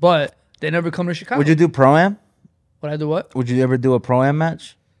fight, but they never come to Chicago. Would you do pro-am? Would I do what? Would you ever do a pro-am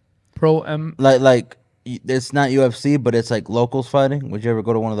match? Pro-am? Like it's not UFC, but it's like locals fighting. Would you ever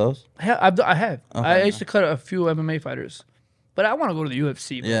go to one of those? I have. Okay, I used to cut a few MMA fighters, but I want to go to the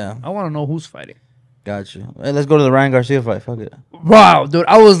UFC. Bro. Yeah. I want to know who's fighting. Got you. Hey, let's go to the Ryan Garcia fight. Fuck it. Wow, dude,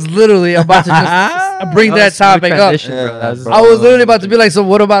 I was literally about to just bring that topic up. Bro. I was literally about to be like, so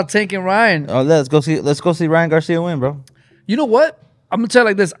what about Tank and Ryan? Oh, let's go see Ryan Garcia win, bro. You know what? I'm gonna tell you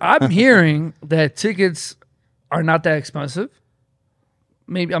like this. I'm hearing that tickets are not that expensive.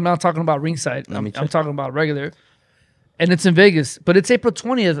 Maybe I'm not talking about ringside. I'm talking about regular. And it's in Vegas, but it's April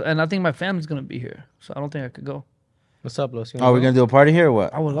 20th, and I think my family's gonna be here, so I don't think I could go. What's up, Los? Are we gonna do a party here or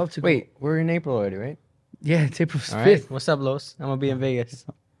what? I would love to. Wait, we're in April already, right? Yeah, it's April 5th. All right. What's up, Los? I'm gonna be in Vegas.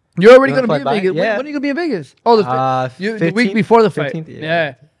 You're already You gonna wanna be in fly Vegas. by? Yeah. When are you gonna be in Vegas? Oh, the week before the fight. 15th,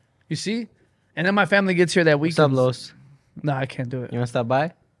 yeah. You see? And then my family gets here that weekend. What's up, Los? No, I can't do it. You wanna stop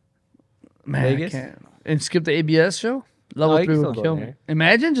by? Man, Vegas? I can't. And skip the ABS show? Level you 3 can would still kill go me. there.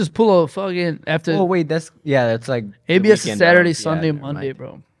 Imagine just pull a fucking after Oh wait, that's like the ABS is weekend, Saturday, bro. Sunday, Yeah, never Monday, mind.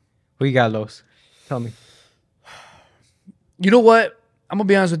 bro. Who you got, Los? Tell me. You know what? I'm gonna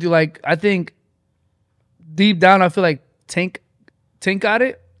be honest with you. Like, I think deep down, I feel like Tank got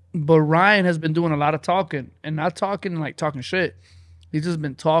it, but Ryan has been doing a lot of talking and not talking like talking shit. He's just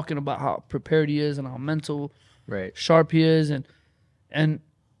been talking about how prepared he is and how mental, Right. sharp he is, and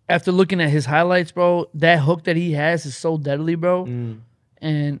after looking at his highlights, bro, that hook that he has is so deadly, bro.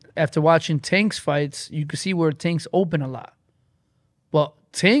 And after watching Tank's fights, you can see where Tank's open a lot. Well,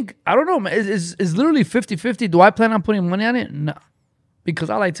 Tank, I don't know, man. It's literally 50-50. Do I plan on putting money on it? No. Because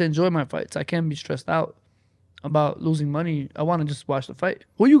I like to enjoy my fights. I can't be stressed out about losing money. I want to just watch the fight.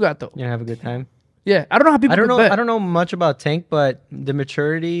 Who you got, though? You gonna have a good time? Yeah. I don't know how people bet. I don't know much about Tank, but the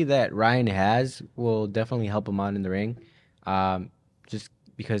maturity that Ryan has will definitely help him out in the ring. Just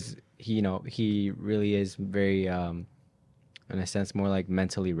because he really is very in a sense more like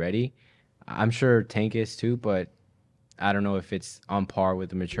mentally ready. I'm sure Tank is too, but I don't know if it's on par with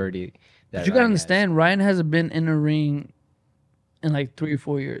the maturity that But you gotta understand, Ryan hasn't been in a ring in like 3 or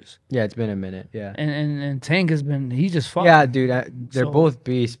 4 years. Yeah, it's been a minute. Yeah. And Tank has been, he just fought. Yeah, dude, they're both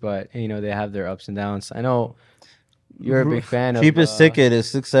beasts, but they have their ups and downs. I know you're a big fan of cheapest ticket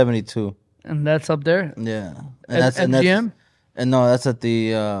is $672. And that's up there. Yeah. At MGM? And no, that's at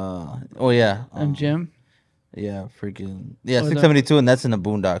the MGM. Yeah, freaking $672, and that's in the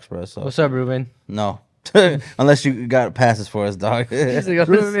Boondocks, bro. So what's up, Ruben? No. Unless you got passes for us, dog.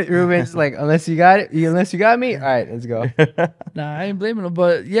 Ruben's like, unless you got it, unless you got me, all right, let's go. Nah, I ain't blaming him,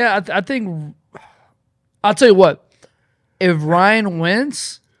 but yeah, I think I'll tell you what. If Ryan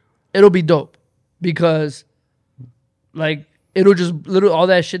wins, it'll be dope because, like, it'll just literally all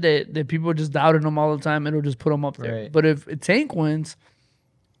that shit that people are just doubting him all the time. It'll just put him up there. Right. But if Tank wins,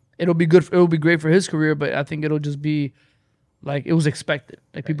 it'll be good. It'll be great for his career. But I think it'll just be like it was expected.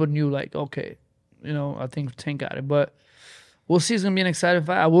 Like people knew, like, okay, I think Tank got it. But we'll see. It's gonna be an exciting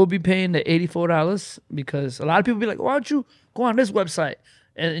fight. I will be paying the $84 because a lot of people be like, why don't you go on this website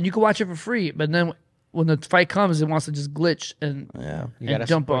and you can watch it for free? But then when the fight comes, it wants to just glitch and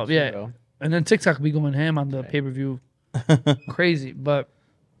jump off. Yeah, bro. And then TikTok will be going ham on the pay-per-view. Crazy. But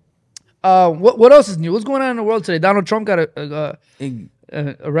what else is new? What's going on in the world today? Donald Trump got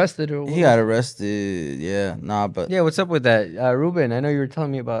arrested, or he got arrested. Yeah, but yeah, what's up with that, Ruben? I know you were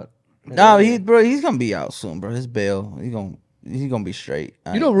telling me about. He's gonna be out soon, bro. His bail, he's gonna be straight.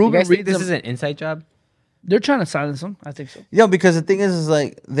 Ruben, this is an inside job. They're trying to silence him. I think so. Yeah, because the thing is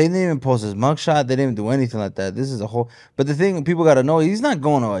like they didn't even post his mugshot. They didn't even do anything like that. This is a whole. But the thing people got to know, he's not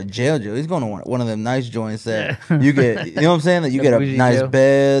going to a jail. He's going to one of them nice joints that you get. You know what I'm saying? That you get a nice jail.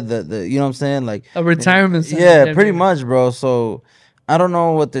 Bed. The you know what I'm saying? Like a retirement center. Yeah, pretty much, bro. So I don't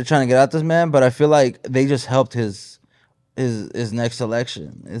know what they're trying to get out this man, but I feel like they just helped his next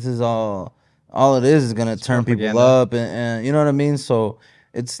election. This is all it is gonna turn people up and you know what I mean. So.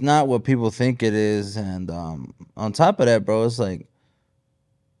 It's not what people think it is, and on top of that, bro, it's like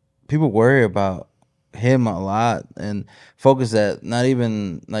people worry about him a lot and focus that not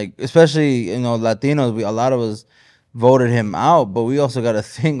even like, especially Latinos. A lot of us voted him out, but we also got to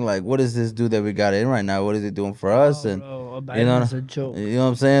think like, what is this dude that we got in right now? What is he doing for us? And bro, is a joke. You know what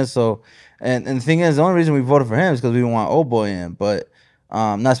I'm saying? So, and the thing is, the only reason we voted for him is because we didn't want old boy in. But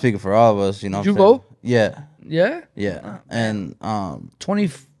not speaking for all of us, Did you vote? Yeah. Yeah? Yeah. And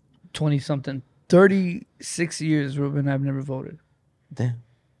 20 something 36 years, Ruben, I've never voted. Damn.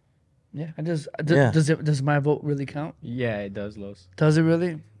 Yeah, does my vote really count? Yeah, it does, Los. Does it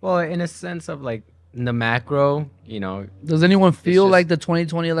really? Well, in a sense of like in the macro, you know. Does anyone feel like the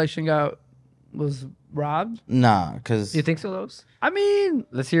 2020 election was robbed? Nah, because... You think so, Los? I mean...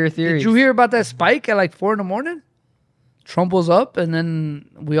 Let's hear your theories. Did you hear about that spike at like 4 a.m? Trump was up, and then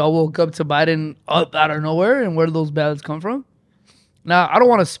we all woke up to Biden up out of nowhere, and where did those ballots come from? Now, I don't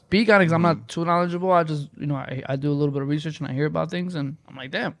want to speak on it because I'm not too knowledgeable. I just, I do a little bit of research, and I hear about things, and I'm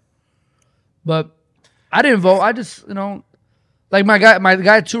like, damn. But I didn't vote. I just, like my guy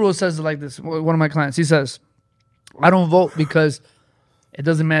Churro says it like this. One of my clients, he says, I don't vote because it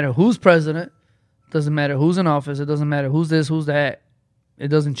doesn't matter who's president. It doesn't matter who's in office. It doesn't matter who's this, who's that. It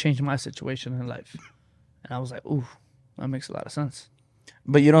doesn't change my situation in life. And I was like, ooh, that makes a lot of sense.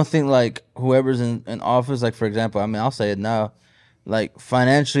 But you don't think like whoever's in office, like for example, I mean, I'll say it now, like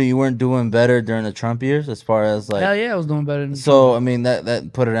financially you weren't doing better during the Trump years as far as like... Hell yeah, I was doing better. So, I mean,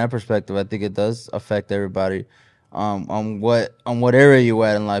 that put it in perspective. I think it does affect everybody on what area you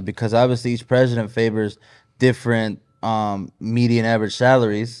at in life, because obviously each president favors different median average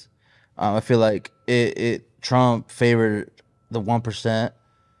salaries. I feel like Trump favored the 1%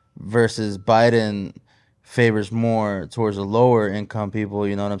 versus Biden favors more towards the lower income people,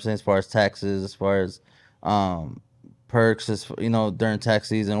 you know what I'm saying, as far as taxes, as far as perks, as during tax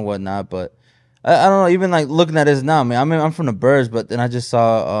season and whatnot. But I don't know, even like looking at this now, man, I mean, I'm from the Burbs, but then I just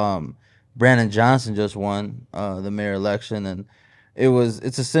saw Brandon Johnson just won the mayor election, and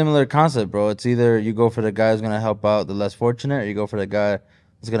it's a similar concept, bro. It's either you go for the guy who's gonna help out the less fortunate, or you go for the guy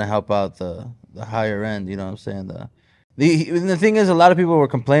that's gonna help out the higher end, you know what I'm saying? The thing is, a lot of people were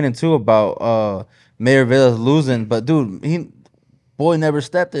complaining too about Mayor Villas losing, but dude, boy never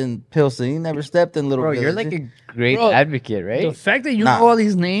stepped in Pilsen. He never stepped in Little Village. You're like a great advocate, right? The fact that you know all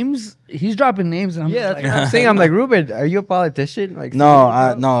these names, he's dropping names, and I'm saying, I'm like, Ruben, are you a politician? Like, no,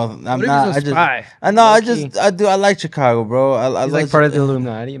 I'm not. I like Chicago, bro. He's like part of the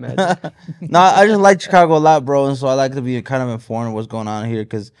Illuminati, imagine. No, I just like Chicago a lot, bro, and so I like to be kind of informed of what's going on here,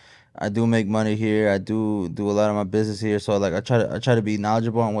 because I do make money here. I do a lot of my business here, so like I try to be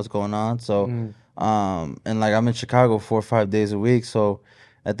knowledgeable on what's going on. So, and like I'm in Chicago 4 or 5 days a week, so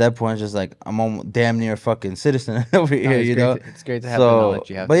at that point it's just like I'm damn near a fucking citizen over here, It's great to have the knowledge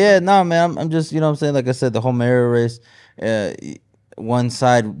you have. But yeah, no, man, I'm just, you know what I'm saying, like I said, the whole mayor race, one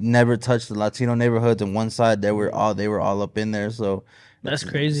side never touched the Latino neighborhoods, and one side they were all up in there. So that's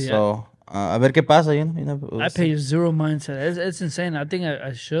crazy. So a ver qué pasa, I pay zero mind to that. It's insane. I think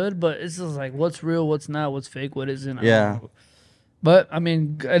I should, but it's just like what's real, what's not, what's fake, what isn't. Yeah. But I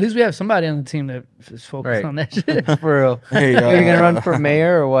mean, at least we have somebody on the team that is focused on that shit. For real. You're gonna run for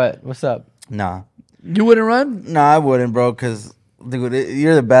mayor or what? What's up? Nah. You wouldn't run? Nah, I wouldn't, bro. Because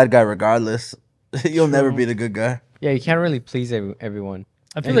you're the bad guy regardless. You'll never be the good guy. Yeah, you can't really please everyone.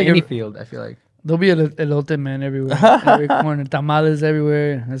 I feel like any field. I feel like there'll be an elote man everywhere, every corner, tamales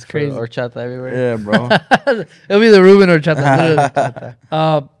everywhere. That's crazy. Horchata everywhere. Yeah, bro. It'll be the Ruben horchata.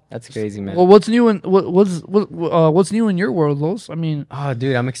 That's crazy, man. Well, what's new in what's new in your world, Los? I mean, oh,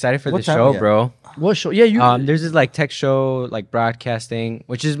 dude, I'm excited for the show, bro. What show? Yeah, you. There's this like tech show, like broadcasting,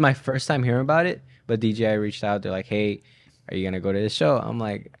 which is my first time hearing about it. But DJI reached out. They're like, "Hey, are you gonna go to this show?" I'm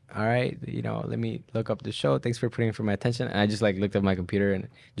like, "All right, let me look up the show. Thanks for putting it for my attention." And I just like looked at my computer and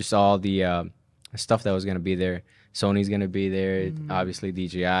just saw all the stuff that was gonna be there. Sony's gonna be there, obviously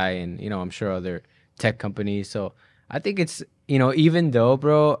DJI, and I'm sure other tech companies. So I think it's even though,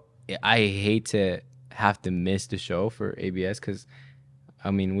 bro, I hate to have to miss the show for ABS, because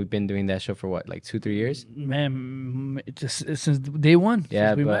I mean we've been doing that show for what, like 2-3 years, man, just since day one.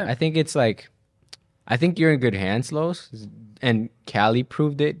 Yeah, but I think it's like, I think you're in good hands, Los, and Cali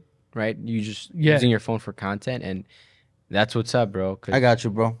proved it, right? You just using your phone for content, and that's what's up, bro. I got you,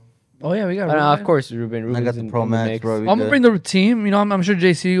 bro. Oh yeah, we got. Of course, Ruben. I got the Pro Max, bro. I'm gonna bring the team. I'm sure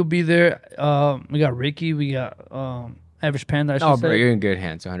JC will be there. We got Ricky. We got Average Panda. I should say. Bro, you're in good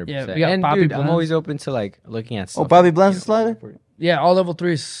hands, 100%. Yeah, we got and Bobby dude, Blends. I'm always open to like looking at stuff. Oh, Bobby Blends the slider. Yeah, all level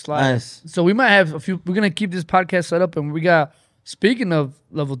 3 sliders. Nice. So we might have a few. We're gonna keep this podcast set up, and we got. Speaking of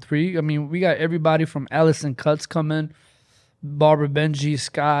level 3, I mean, we got everybody from Allison Cuts coming, Barbara Benji,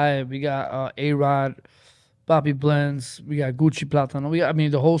 Sky. We got A-Rod, Bobby Blends. We got Gucci Platano.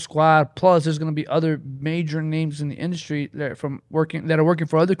 The whole squad. Plus, there's gonna be other major names in the industry that are working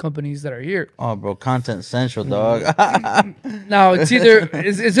for other companies that are here. Oh, bro, content central, dog. Now it's either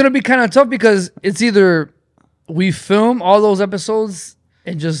it's gonna be kind of tough, because it's either we film all those episodes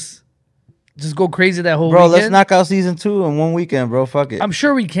and just go crazy that whole weekend. Let's knock out season 2 in one weekend, bro. Fuck it. I'm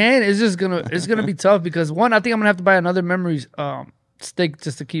sure we can. It's gonna be tough, because one, I think I'm gonna have to buy another memory stick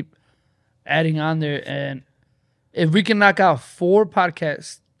just to keep adding on there. And if we can knock out 4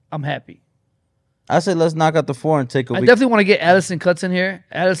 podcasts, I'm happy. I say let's knock out the 4 and take a week. I definitely want to get Allison Cuts in here.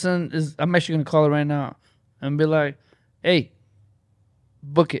 I'm actually going to call her right now and be like, hey,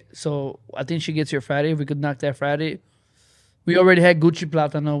 book it. So I think she gets here Friday. If we could knock that Friday. We already had Gucci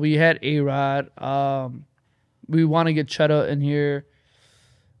Platano. We had A-Rod. We want to get Chetta in here.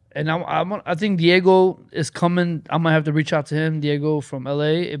 And I think Diego is coming. I'm going to have to reach out to him, Diego from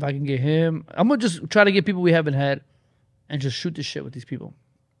LA, if I can get him. I'm going to just try to get people we haven't had and just shoot the shit with these people.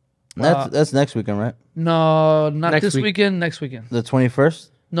 That's next weekend, right? No, not this weekend. Next weekend. The 21st?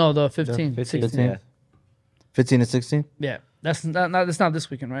 No, the 15th. 15th. Yeah. 15 and 16? Yeah. That's not this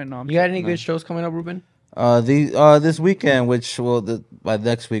weekend, right? No. You got any good shows coming up, Ruben? This weekend, which by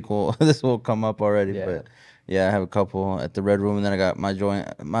next week this will come up already. Yeah. But yeah, I have a couple at the Red Room, and then I got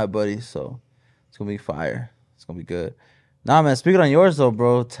my buddies, so it's gonna be fire. It's gonna be good. Nah, man. Speaking on yours though,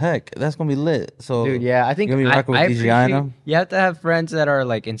 bro, Tech, that's gonna be lit. So dude, yeah, I think you're gonna be rocking with DJI. You have to have friends that are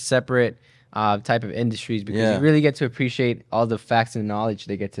like in separate type of industries because you really get to appreciate all the facts and knowledge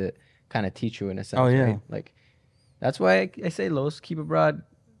they get to kind of teach you in a sense. Oh yeah, right? Like that's why I say Los, keep it broad.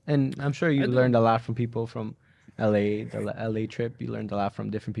 And I'm sure you learned a lot from people from LA, the LA trip. You learned a lot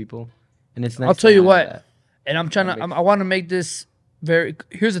from different people. And it's nice. I'll tell you what, and I want to make this very,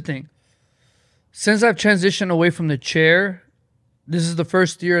 here's the thing. Since I've transitioned away from the chair, this is the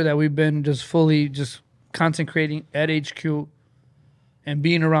first year that we've been just fully just content creating at HQ and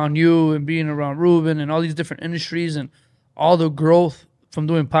being around you and being around Ruben and all these different industries and all the growth from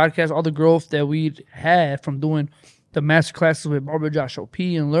doing podcasts, all the growth that we had from doing the master classes with Barber Josh OP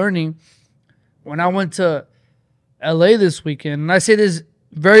and learning. When I went to LA this weekend, and I say this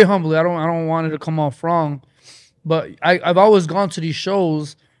very humbly, I don't want it to come off wrong, but I've always gone to these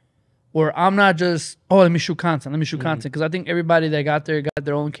shows where I'm not just, let me shoot content, because I think everybody that got there got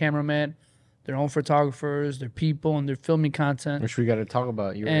their own cameraman, their own photographers, their people, and they're filming content. Which we got to talk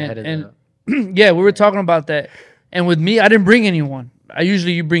about. You were ahead of that. Yeah, we were talking about that. And with me, I didn't bring anyone.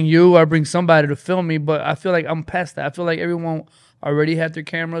 You bring you, I bring somebody to film me, but I feel like I'm past that. I feel like everyone already had their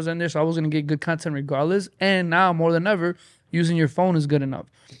cameras in there, so I was going to get good content regardless. And now, more than ever, using your phone is good enough.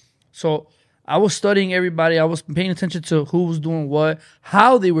 So I was studying everybody. I was paying attention to who was doing what,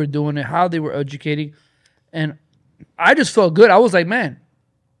 how they were doing it, how they were educating. And I just felt good. I was like, man,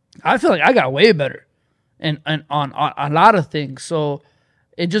 I feel like I got way better and on a lot of things. So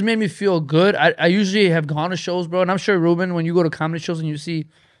it just made me feel good. I usually have gone to shows, bro, and I'm sure, Ruben, when you go to comedy shows and you see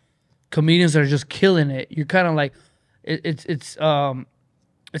comedians that are just killing it, you're kind of like, it's kind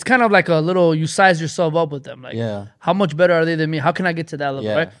of like a little, you size yourself up with them. Like, how much better are they than me? How can I get to that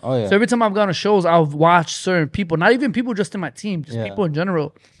level, right? Oh, yeah. So every time I've gone to shows, I've watched certain people, not even people just in my team, just people in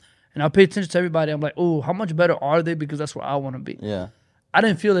general, and I'll pay attention to everybody. I'm like, oh, how much better are they? Because that's where I want to be. Yeah. I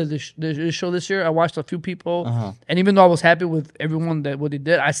didn't feel that this show this year. I watched a few people, and even though I was happy with everyone that what they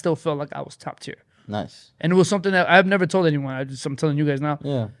did, I still felt like I was top tier. Nice. And it was something that I've never told anyone. I'm telling you guys now.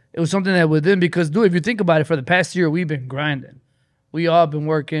 Yeah. It was something that within, because, dude, if you think about it, for the past year, we've been grinding. We all been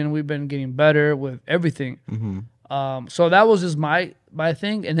working. We've been getting better with everything. So that was just my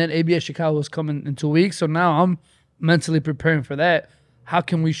thing. And then ABS Chicago was coming in 2 weeks. So now I'm mentally preparing for that. How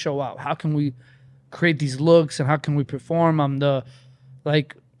can we show out? How can we create these looks? And how can we perform? I'm the...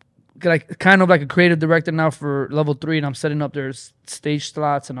 like kind of like a creative director now for level 3, and I'm setting up their stage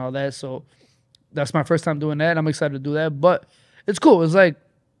slots and all that. So that's my first time doing that. I'm excited to do that, but it's cool. It's like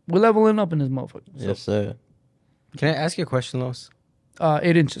we're leveling up in this motherfucker. So. Yes, sir. Can I ask you a question, Los?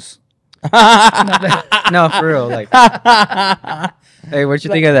 8 inches. No, for real. Like, hey, what you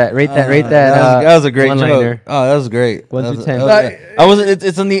think of that? Rate that. That was a great joke. Oh, that was great. 1 through 10.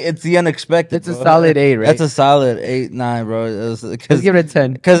 It's the unexpected. It's a solid 8, right? That's a solid 8, 9, bro. Let's give it a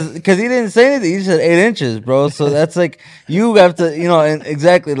 10. Because he didn't say anything. He said 8 inches, bro. So that's like, you have to, and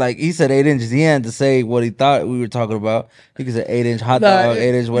exactly like he said 8 inches. He had to say what he thought we were talking about. He could say 8-inch hot dog,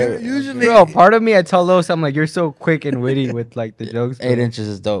 8-inch whatever. Usually, bro, part of me, I tell Los, I'm like, you're so quick and witty with like the jokes. 8 inches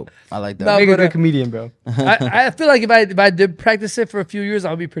is dope. I like that. Make a good comedian, bro. I feel like if I did practice it for a few years,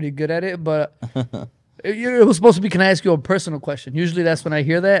 I'll be pretty good at it. But it was supposed to be, can I ask you a personal question? Usually that's when I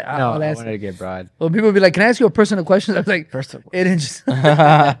hear that. I wanted to get broad. Well, people would be like, can I ask you a personal question? I was like, 8 inches.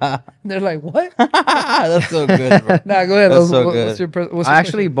 They're like, what? That's so good, bro. Nah, go ahead. That's so good. What's your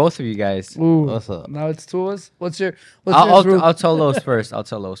actually, question? Both of you guys. Ooh, what's up? Now it's 2 of us. What's yours, I'll tell Los first.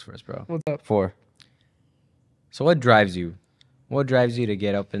 bro. What's up? 4. So what drives you? What drives you to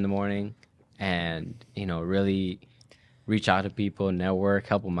get up in the morning and, really reach out to people, network,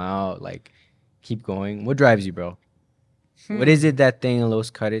 help them out, like, keep going? What drives you, bro? What is it, that thing in Los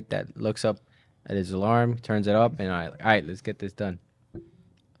Cut It that looks up at his alarm, turns it up, and all right, let's get this done?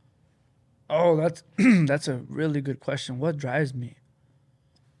 Oh, that's that's a really good question. What drives me?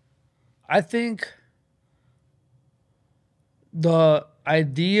 I think the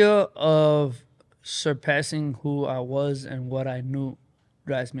idea of surpassing who I was and what I knew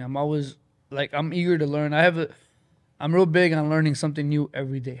drives me. I'm always like I'm eager to learn. I'm real big on learning something new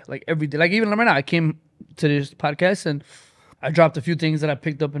every day. Like every day. Like even right now, I came to this podcast and I dropped a few things that I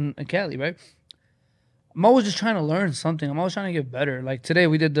picked up in Cali, right? I'm always just trying to learn something. I'm always trying to get better. Like today,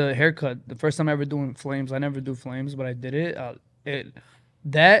 we did the haircut. The first time ever doing flames. I never do flames, but I did it.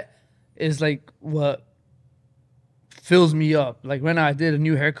 That is like what fills me up. Like when I did a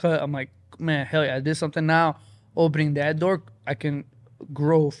new haircut, I'm like, man, hell yeah, I did something now. Opening that door, I can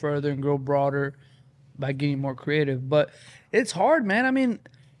grow further and grow broader by getting more creative. But it's hard, man. I mean,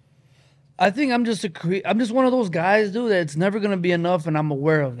 I think I'm just one of those guys, dude, that it's never gonna be enough, and I'm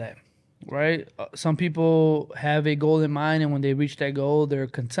aware of that. Right? Some people have a goal in mind, and when they reach that goal, they're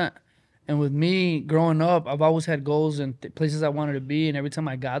content. And with me growing up, I've always had goals and places I wanted to be, and every time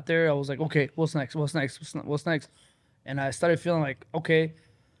I got there, I was like, okay, what's next? What's next? What's next? And I started feeling like, okay,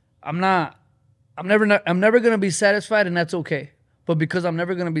 I'm never gonna be satisfied, and that's okay. But because I'm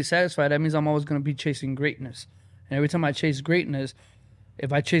never gonna be satisfied, that means I'm always gonna be chasing greatness. And every time I chase greatness,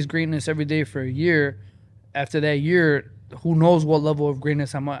 if I chase greatness every day for a year, after that year, who knows what level of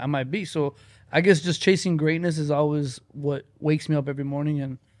greatness I might be. So I guess just chasing greatness is always what wakes me up every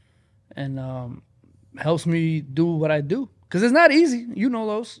morning and helps me do what I do. Because it's not easy, you know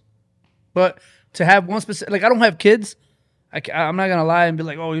those. But to have one specific, like I don't have kids. I'm not gonna lie and be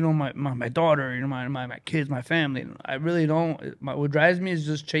like, oh, you know, my daughter, you know, my kids, my family. I really don't. What drives me is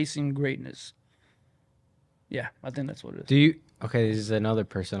just chasing greatness. Yeah, I think that's what it is. Okay, this is another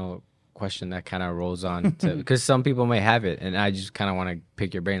personal question that kind of rolls on to, because some people may have it, and I just kind of want to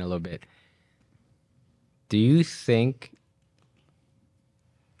pick your brain a little bit. Do you think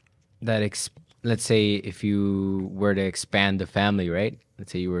that let's say if you were to expand the family, right?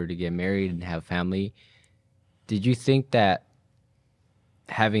 Let's say you were to get married and have family. Did you think that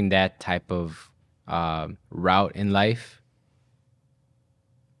having that type of route in life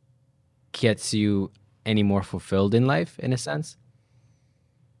gets you any more fulfilled in life, in a sense?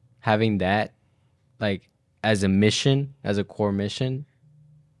 Having that, like, as a mission, as a core mission?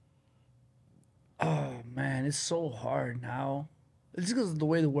 Oh, man, it's so hard now. It's because of the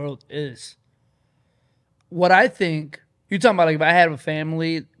way the world is. What I think, you're talking about, like, if I had a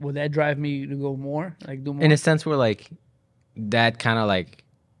family, would that drive me to go more? Like, do more? In a sense where, like, that kind of, like,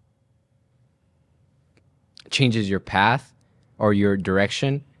 changes your path or your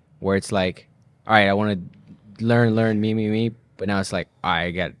direction, where it's like, all right, I want to learn, me, but now it's like, all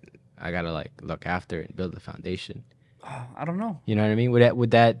right, I gotta like look after it and build the foundation. I don't know. You know what I mean?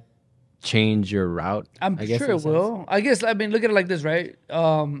 Would that change your route? I'm sure it will. I guess, I mean, look at it like this, right?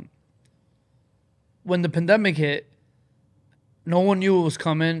 When the pandemic hit, no one knew it was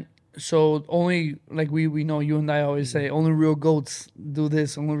coming. So only, like we know, you and I always say, only real goats do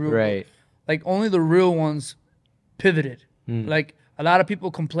this. Only real right. Like only the real ones pivoted. Like a lot of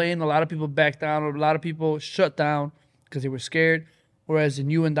people complained, a lot of people backed down, a lot of people shut down because they were scared. Whereas in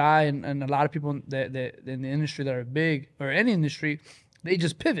you and I and a lot of people that in the industry that are big, or any industry, they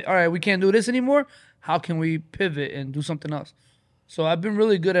just pivot. All right, we can't do this anymore. How can we pivot and do something else? So I've been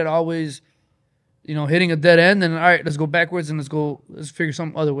really good at always, you know, hitting a dead end and all right, let's go backwards and let's figure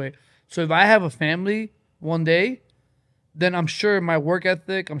some other way. So if I have a family one day, then I'm sure my work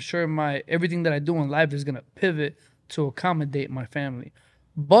ethic, I'm sure my everything that I do in life is gonna pivot to accommodate my family.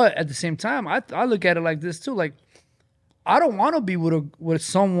 But at the same time, I look at it like this too, like I don't want to be with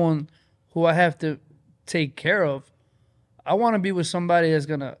someone who I have to take care of. I want to be with somebody that's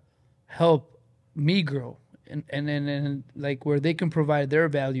gonna help me grow, and like where they can provide their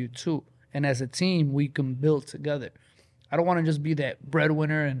value too. And as a team, we can build together. I don't want to just be that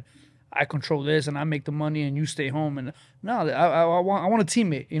breadwinner and I control this and I make the money and you stay home. And no, I want a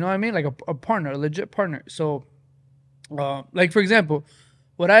teammate. You know what I mean? Like a partner, a legit partner. So, like for example,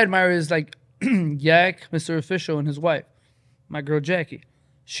 what I admire is like Yak, Mr. Official, and his wife, my girl Jackie.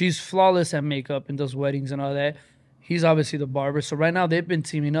 She's flawless at makeup and does weddings and all that. He's obviously the barber. So right now they've been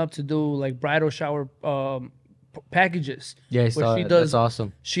teaming up to do like bridal shower packages. Yeah, that's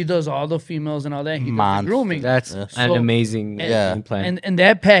awesome. She does all the females and all that. He does the grooming. That's an amazing plan. And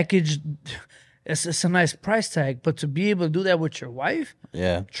that package, it's a nice price tag. But to be able to do that with your wife,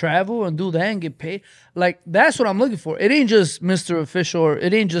 travel and do that and get paid, like that's what I'm looking for. It ain't just Mr. Official, or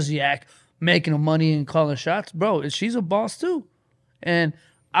it ain't just Yak making the money and calling shots, bro. She's a boss too, and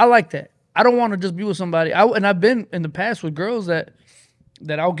I like that. I don't want to just be with somebody. And I've been in the past with girls that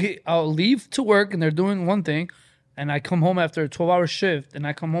I'll leave to work and they're doing one thing, and I come home after a 12-hour shift, and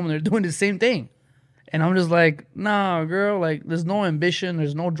I come home and they're doing the same thing. And I'm just like, nah, girl, like, there's no ambition,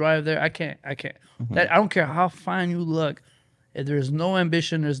 there's no drive there. I can't. Mm-hmm. I don't care how fine you look. If there's no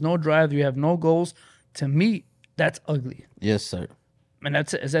ambition, there's no drive, you have no goals, to me, that's ugly. Yes, sir. And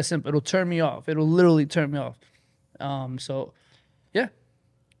that's it. It's that simple. It'll turn me off. It'll literally turn me off. So, yeah.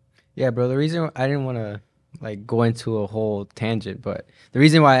 Yeah, bro. The reason I didn't want to like go into a whole tangent, but the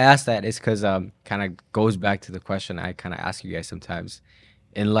reason why I asked that is because kind of goes back to the question I kind of ask you guys sometimes.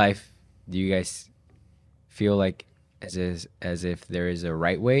 In life, do you guys feel like as if there is a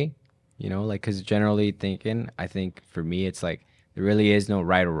right way? You know, like, because generally thinking, I think for me, it's like there really is no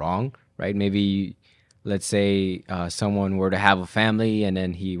right or wrong, right? Maybe, let's say someone were to have a family and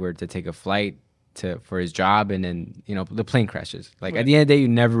then he were to take a flight for his job, and then, you know, the plane crashes. Like, at the end of the day, you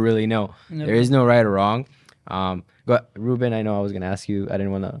never really know. There is no right or wrong. Ruben, I know I was gonna ask you. I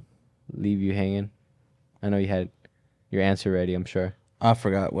didn't want to leave you hanging. I know you had your answer ready, I'm sure. I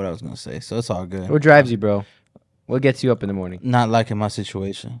forgot what I was gonna say, so it's all good. What drives you, bro? What gets you up in the morning? Not liking my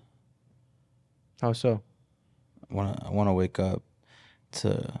situation. How so? I wanna wake up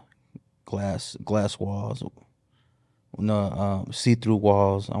to glass walls, no see-through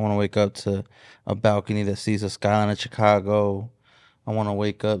walls. I want to wake up to a balcony that sees the skyline of Chicago. I want to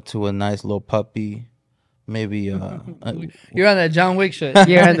wake up to a nice little puppy. Maybe you're on that John Wick shit.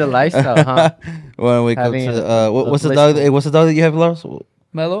 You're in the lifestyle, huh? I want to wake up to what's the dog? What's the dog that you have, Lars?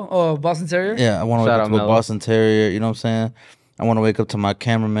 Mellow? Oh, Boston Terrier? Yeah, I want to wake up to a Boston Terrier. You know what I'm saying? I want to wake up to my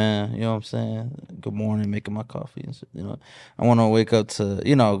cameraman. You know what I'm saying? Good morning, making my coffee. And you know, I want to wake up to,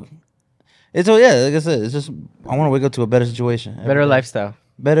 you know, it's like I said, it's just I want to wake up to a better situation, better lifestyle,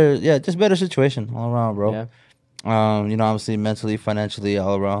 just better situation all around, bro. Yeah. You know, obviously mentally, financially,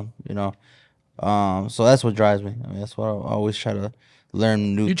 all around. You know, so that's what drives me. I mean, that's what I always try to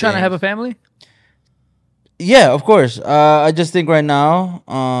learn new. You trying to have a family? Yeah, of course. I just think right now,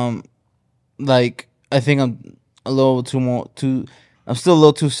 like I think I'm a little I'm still a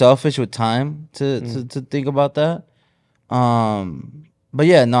little too selfish with time to think about that. But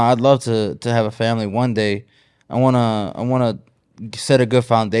yeah, no, I'd love to have a family one day. I wanna set a good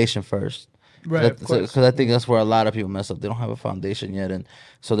foundation first, right? Because I think that's where a lot of people mess up. They don't have a foundation yet, and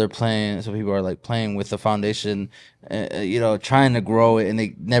so they're playing. So people are like playing with the foundation, you know, trying to grow it, and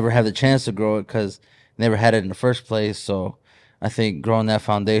they never have the chance to grow it because they never had it in the first place. So I think growing that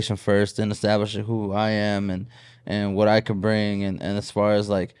foundation first, and establishing who I am and what I can bring, and as far as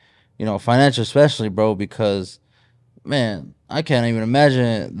like, you know, financial especially, bro, because man, I can't even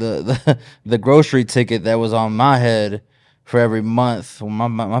imagine the grocery ticket that was on my head for every month when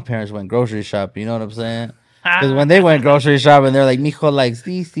my parents went grocery shopping. You know what I'm saying? Because when they went grocery shopping, they're like, "Mijo, like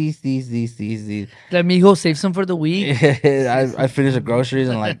these." Let Mijo save some for the week. I finished the groceries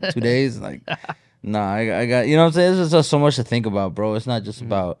in like 2 days. Like, nah, I got, you know what I'm saying? There's just so much to think about, bro. It's not just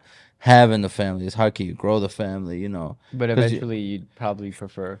about having the family. It's how can you grow the family, you know? But eventually, you'd probably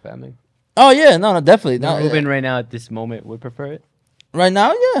prefer a family. Oh yeah, no, definitely. No, Ruben right now at this moment would prefer it. Right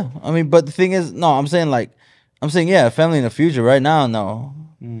now, yeah. I mean, but the thing is, no, I'm saying yeah, family in the future. Right now, no,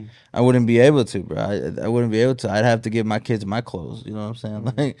 I wouldn't be able to, bro. I wouldn't be able to. I'd have to give my kids my clothes. You know what I'm saying?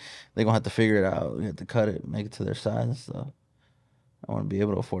 Like they're gonna have to figure it out. We have to cut it, make it to their size and stuff. I want to be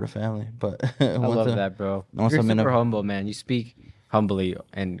able to afford a family, but I love that, bro. You're super humble, man. You speak humbly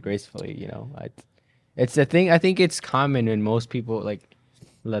and gracefully. You know, it's a thing. I think it's common in most people, like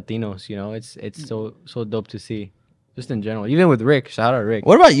Latinos, you know. It's so dope to see, just in general. Even with Rick, shout out Rick.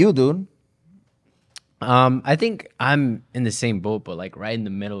 What about you, dude? I think I'm in the same boat, but like right in the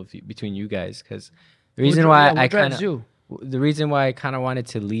middle between you guys, because the reason why I kind of wanted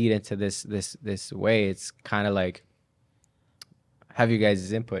to lead into this way, it's kind of like have you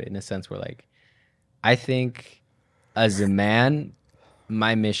guys' input in a sense where like I think as a man,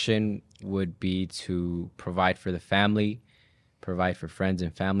 my mission would be to provide for the family, provide for friends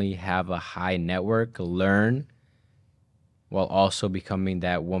and family, have a high network, learn, while also becoming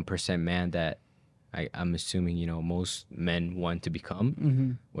that 1% man that I'm assuming, you know, most men want to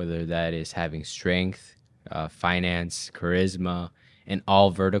become, whether that is having strength, finance, charisma, in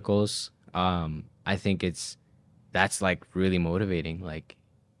all verticals. I think that's like really motivating. Like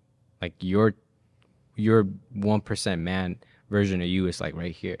your 1% man version of you is like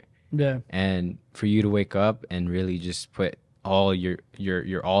right here. Yeah. And for you to wake up and really just put all your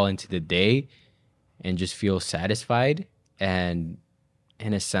all into the day and just feel satisfied and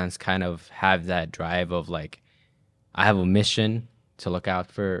in a sense kind of have that drive of like I have a mission to look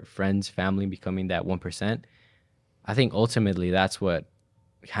out for friends, family, becoming that 1%. I think ultimately that's what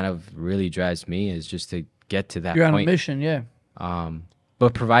kind of really drives me, is just to get to that point. You're on a mission, yeah.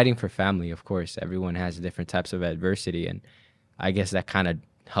 but providing for family, of course, everyone has different types of adversity, and I guess that kind of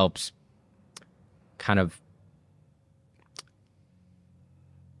helps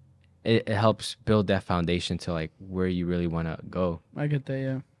it helps build that foundation to like where you really want to go. I get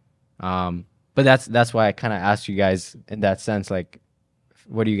that, yeah. But that's why I kind of asked you guys in that sense, like,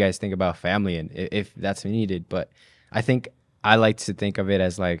 what do you guys think about family and if that's needed? But I think I like to think of it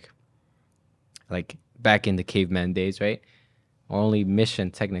as like back in the caveman days, right? Our only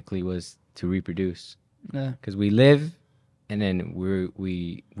mission technically was to reproduce. Yeah. Because we live, and then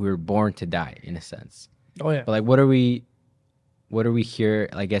we're born to die in a sense. Oh yeah. But like, what are we here?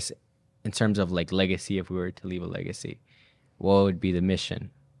 I guess in terms of like legacy, if we were to leave a legacy, what would be the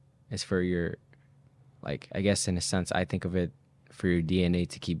mission? Is for your, like, I guess in a sense, I think of it for your DNA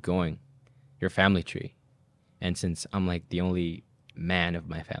to keep going, your family tree. And since I'm like the only man of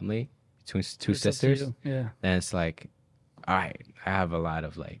my family, two sisters, yeah, then it's like, all right, I have a lot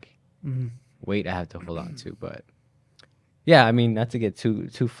of like weight I have to hold on to. But yeah, I mean, not to get too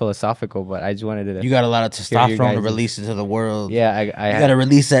philosophical, but I just wanted to. You got a lot of testosterone to release into the world. Yeah, I got to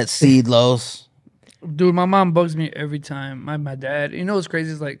release that seed, Los. Dude, my mom bugs me every time. My dad, you know what's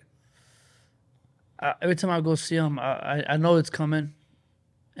crazy is like, every time I go see him, I know it's coming,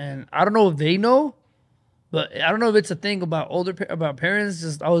 and I don't know if they know, but I don't know if it's a thing about about parents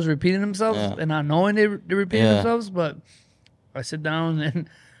just always repeating themselves and not knowing they're repeating themselves. But I sit down and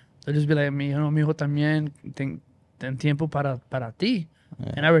they'll just be like, mijo también ten tiempo para ti,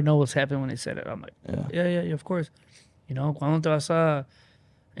 and I already know what's happening when they said it. I'm like, yeah, of course. You know, cuando te vas a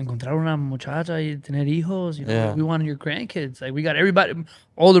encontrar una muchacha y tener hijos, you know, we want your grandkids. Like, we got everybody.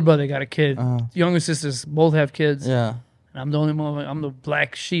 Older brother got a kid. Younger sisters both have kids. Yeah. And I'm the only one. I'm the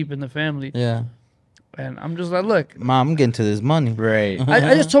black sheep in the family. Yeah. And I'm just like, look, Mom, I'm getting to this money. Right.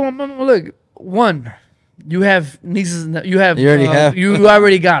 I just told my mom, look, one, you have nieces. You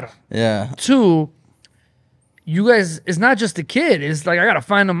already got them. Yeah. Two, you guys, it's not just the kid. It's like I gotta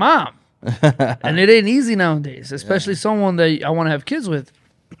find a mom, and it ain't easy nowadays, especially someone that I want to have kids with.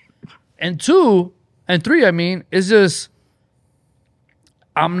 And three, I mean, it's just,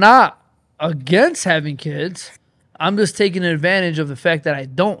 I'm not against having kids. I'm just taking advantage of the fact that I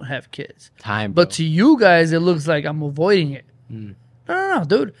don't have kids. But to you guys, it looks like I'm avoiding it. No,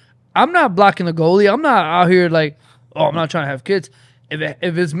 dude. I'm not blocking the goalie. I'm not out here like, oh, I'm not trying to have kids.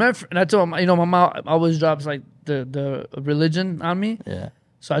 If it's meant for, and I told him, you know, my mom always drops like the religion on me. Yeah.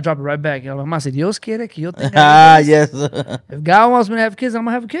 So I drop it right back. You know, my mom said, Dios quiere que yo tenga yes. If God wants me to have kids, I'm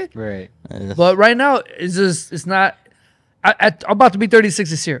going to have a kid. Right. Yes. But right now, it's not, I'm about to be 36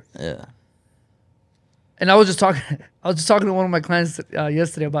 this year. Yeah. And I was just talking to one of my clients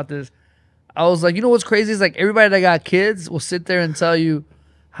yesterday about this. I was like, you know what's crazy is like everybody that got kids will sit there and tell you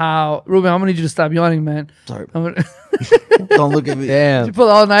how, Ruben, I'm gonna need you to stop yawning, man. Sorry. Don't look at me. Damn. Did you pull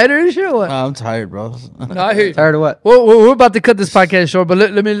all-nighter and shit or what? I'm tired, bro. No, I hear you. Tired of what? Well, we're about to cut this podcast short, but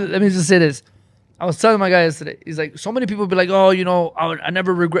let me just say this. I was telling my guy yesterday. He's like, so many people be like, oh, you know, I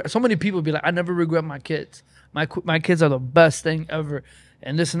never regret. So many people be like, I never regret my kids. My kids are the best thing ever.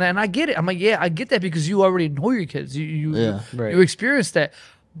 And this and that. And I get it. I'm like, yeah, I get that because you already know your kids. You experienced that.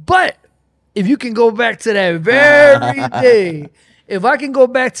 But if you can go back to that very day, if I can go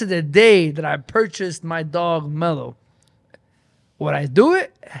back to the day that I purchased my dog Mello, would I do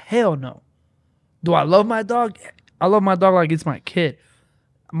it? Hell no. Do I love my dog? I love my dog like it's my kid.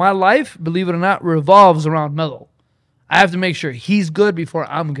 My life, believe it or not, revolves around Mello. I have to make sure he's good before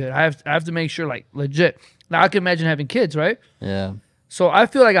I'm good. I have to make sure, like, legit. Now, I can imagine having kids, right? Yeah. So I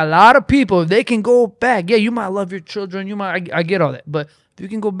feel like a lot of people, if they can go back, yeah, you might love your children, I get all that, but if you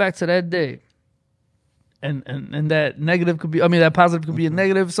can go back to that day, and that negative could be, that positive could be a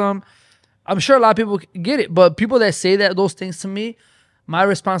negative some, I'm sure a lot of people get it, but people that say those things to me, my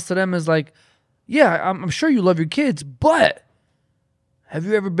response to them is like, yeah, I'm sure you love your kids, but have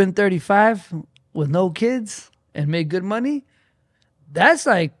you ever been 35 with no kids and made good money? That's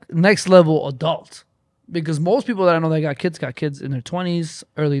like next level adult. Because most people that I know that got kids in their 20s,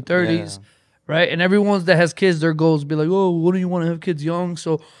 early 30s, right? And everyone that has kids, their goals be like, oh, what do you want to have kids young?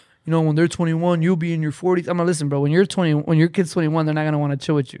 So, you know, when they're 21, you'll be in your 40s. I'm like, listen, bro, when your kid's 21, they're not going to want to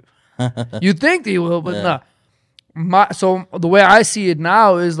chill with you. You think they will, but nah. So the way I see it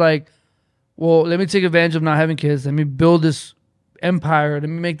now is like, well, let me take advantage of not having kids. Let me build this empire. Let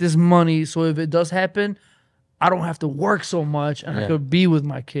me make this money. So if it does happen, I don't have to work so much and I could be with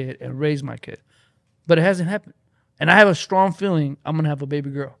my kid and raise my kid. But it hasn't happened. And I have a strong feeling I'm going to have a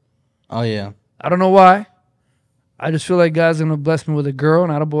baby girl. Oh, yeah. I don't know why. I just feel like God's going to bless me with a girl,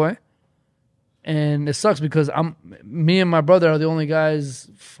 not a boy. And it sucks because me and my brother are the only guys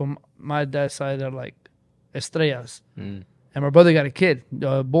from my dad's side that are like estrellas. And my brother got a kid,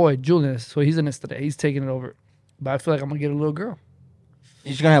 boy, Julian. So he's in this today. He's taking it over. But I feel like I'm going to get a little girl.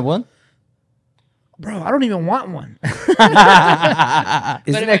 You just going to have one? Bro, I don't even want one. Isn't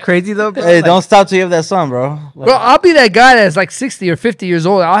that crazy though, bro? Hey, like, don't stop till you have that son, bro. Bro, I'll be that guy that's like 60 or 50 years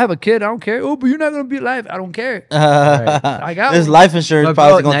old. I'll have a kid. I don't care. Oh, but you're not going to be alive. I don't care. I got this one. life insurance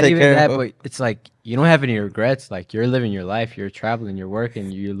probably going to take care of it. But it's like, you don't have any regrets. Like, you're living your life. You're traveling. You're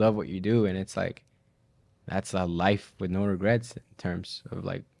working. You love what you do. And it's like, that's a life with no regrets in terms of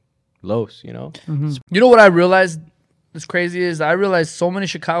like lows, you know? Mm-hmm. You know what I realized is crazy is I realized so many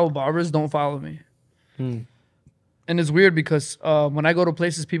Chicago barbers don't follow me. And it's weird because when I go to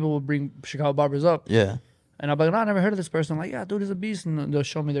places, people will bring Chicago barbers up. Yeah. And I'm like, no, I never heard of this person. I'm like, yeah, dude, he's a beast. And they'll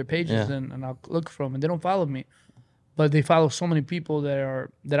show me their pages and I'll look for them. And they don't follow me. But they follow so many people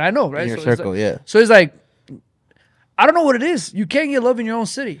that I know, right? In your so circle, like, yeah. So it's like, I don't know what it is. You can't get love in your own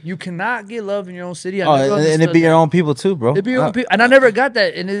city. You cannot get love in your own city. And it'd be your own people too, bro. It'd be your own people. And I never got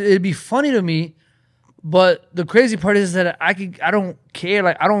that. And it'd be funny to me. But the crazy part is that I don't care.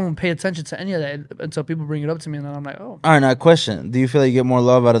 Like, I don't pay attention to any of that until people bring it up to me. And then I'm like, oh. All right, now question. Do you feel like you get more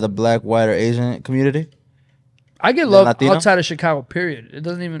love out of the black, white, or Asian community? I get love outside of Chicago, period. It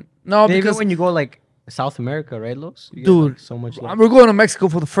doesn't even... No, because... because when you go, like, South America, right, Los? Dude, like, so much love. We're going to Mexico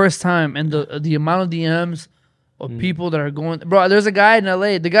for the first time. And the amount of DMs of people that are going... Bro, there's a guy in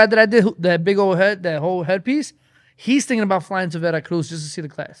L.A. The guy that I did, that big old head, that whole headpiece, he's thinking about flying to Veracruz just to see the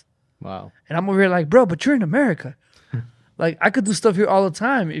class. Wow. And I'm over here like, bro, but you're in America. Like, I could do stuff here all the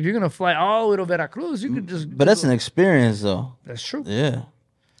time. If you're going to fly all the way to Veracruz, you could just... But that's an experience, though. That's true. Yeah.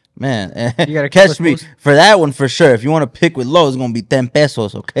 Man, you gotta catch me for that one for sure. If you want to pick with low, it's going to be 10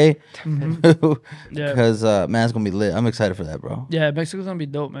 pesos, okay? Yeah. Because, man, it's going to be lit. I'm excited for that, bro. Yeah, Mexico's going to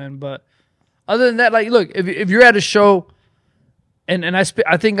be dope, man. But other than that, like, look, if you're at a show, and I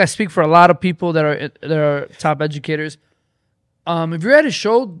think I speak for a lot of people that are top educators, if you're at a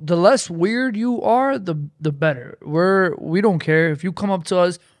show, the less weird you are, the better. We don't care. If you come up to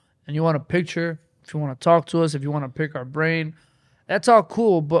us and you want a picture, if you want to talk to us, if you want to pick our brain, that's all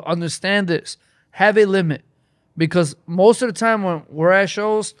cool. But understand this. Have a limit. Because most of the time when we're at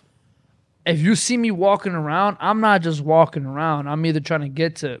shows, if you see me walking around, I'm not just walking around. I'm either trying to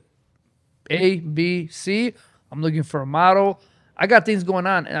get to A, B, C. I'm looking for a model. I got things going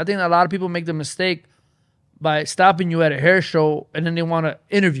on. And I think a lot of people make the mistake by stopping you at a hair show and then they want to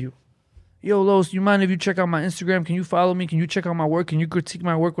interview. Yo, Los, you mind if you check out my Instagram? Can you follow me? Can you check out my work? Can you critique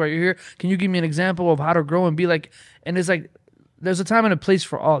my work while you're here? Can you give me an example of how to grow and be like... And it's like, there's a time and a place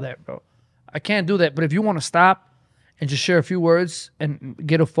for all that, bro. I can't do that. But if you want to stop and just share a few words and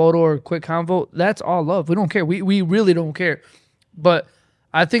get a photo or a quick convo, that's all love. We don't care. We really don't care. But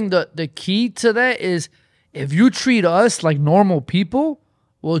I think the key to that is if you treat us like normal people,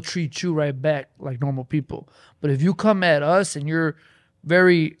 we'll treat you right back like normal people. But if you come at us and you're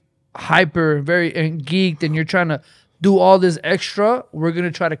very hyper, and geeked, and you're trying to do all this extra, we're going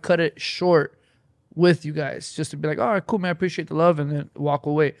to try to cut it short with you guys just to be like, all right, cool, man, I appreciate the love, and then walk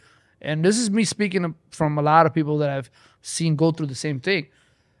away. And this is me speaking from a lot of people that I've seen go through the same thing.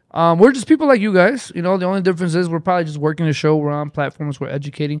 We're just people like you guys. You know, the only difference is we're probably just working the show. We're on platforms. We're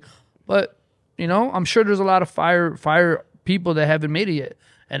educating. But, you know, I'm sure there's a lot of fire people that haven't made it yet.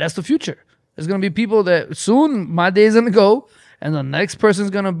 And that's the future. There's going to be people that soon my day is going to go and the next person's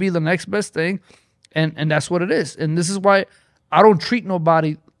going to be the next best thing. And that's what it is. And this is why I don't treat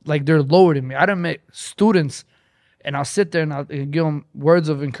nobody like they're lower than me. I done met students and I'll sit there and I'll give them words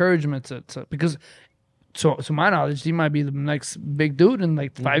of encouragement because to my knowledge, he might be the next big dude in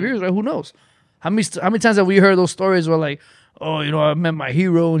like 5 years, right? Who knows? How many times have we heard those stories where like, oh, you know, I met my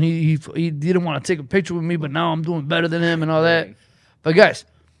hero and he didn't want to take a picture with me, but now I'm doing better than him and all that. But guys,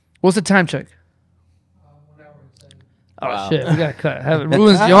 what's the time check? Oh, wow. Shit. We got to cut.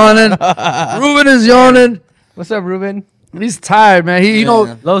 Ruben's yawning. Ruben is yawning. What's up, Ruben? He's tired, man. You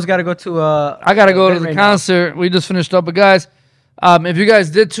know, Lowe's got to go to I got to go to the concert. We just finished up. But guys, if you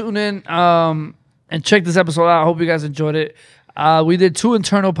guys did tune in and check this episode out, I hope you guys enjoyed it. We did 2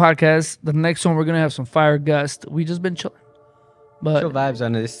 internal podcasts. The next one, we're going to have some fire guests. We just been chilling. But chill vibes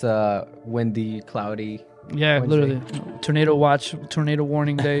on this windy, cloudy. Yeah, Wednesday. Literally. Tornado watch, tornado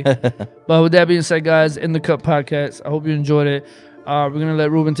warning day. But with that being said, guys, In the Cut podcast, I hope you enjoyed it. We're going to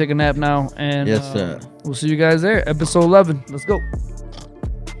let Ruben take a nap now. And yes, sir. We'll see you guys there. Episode 11. Let's go.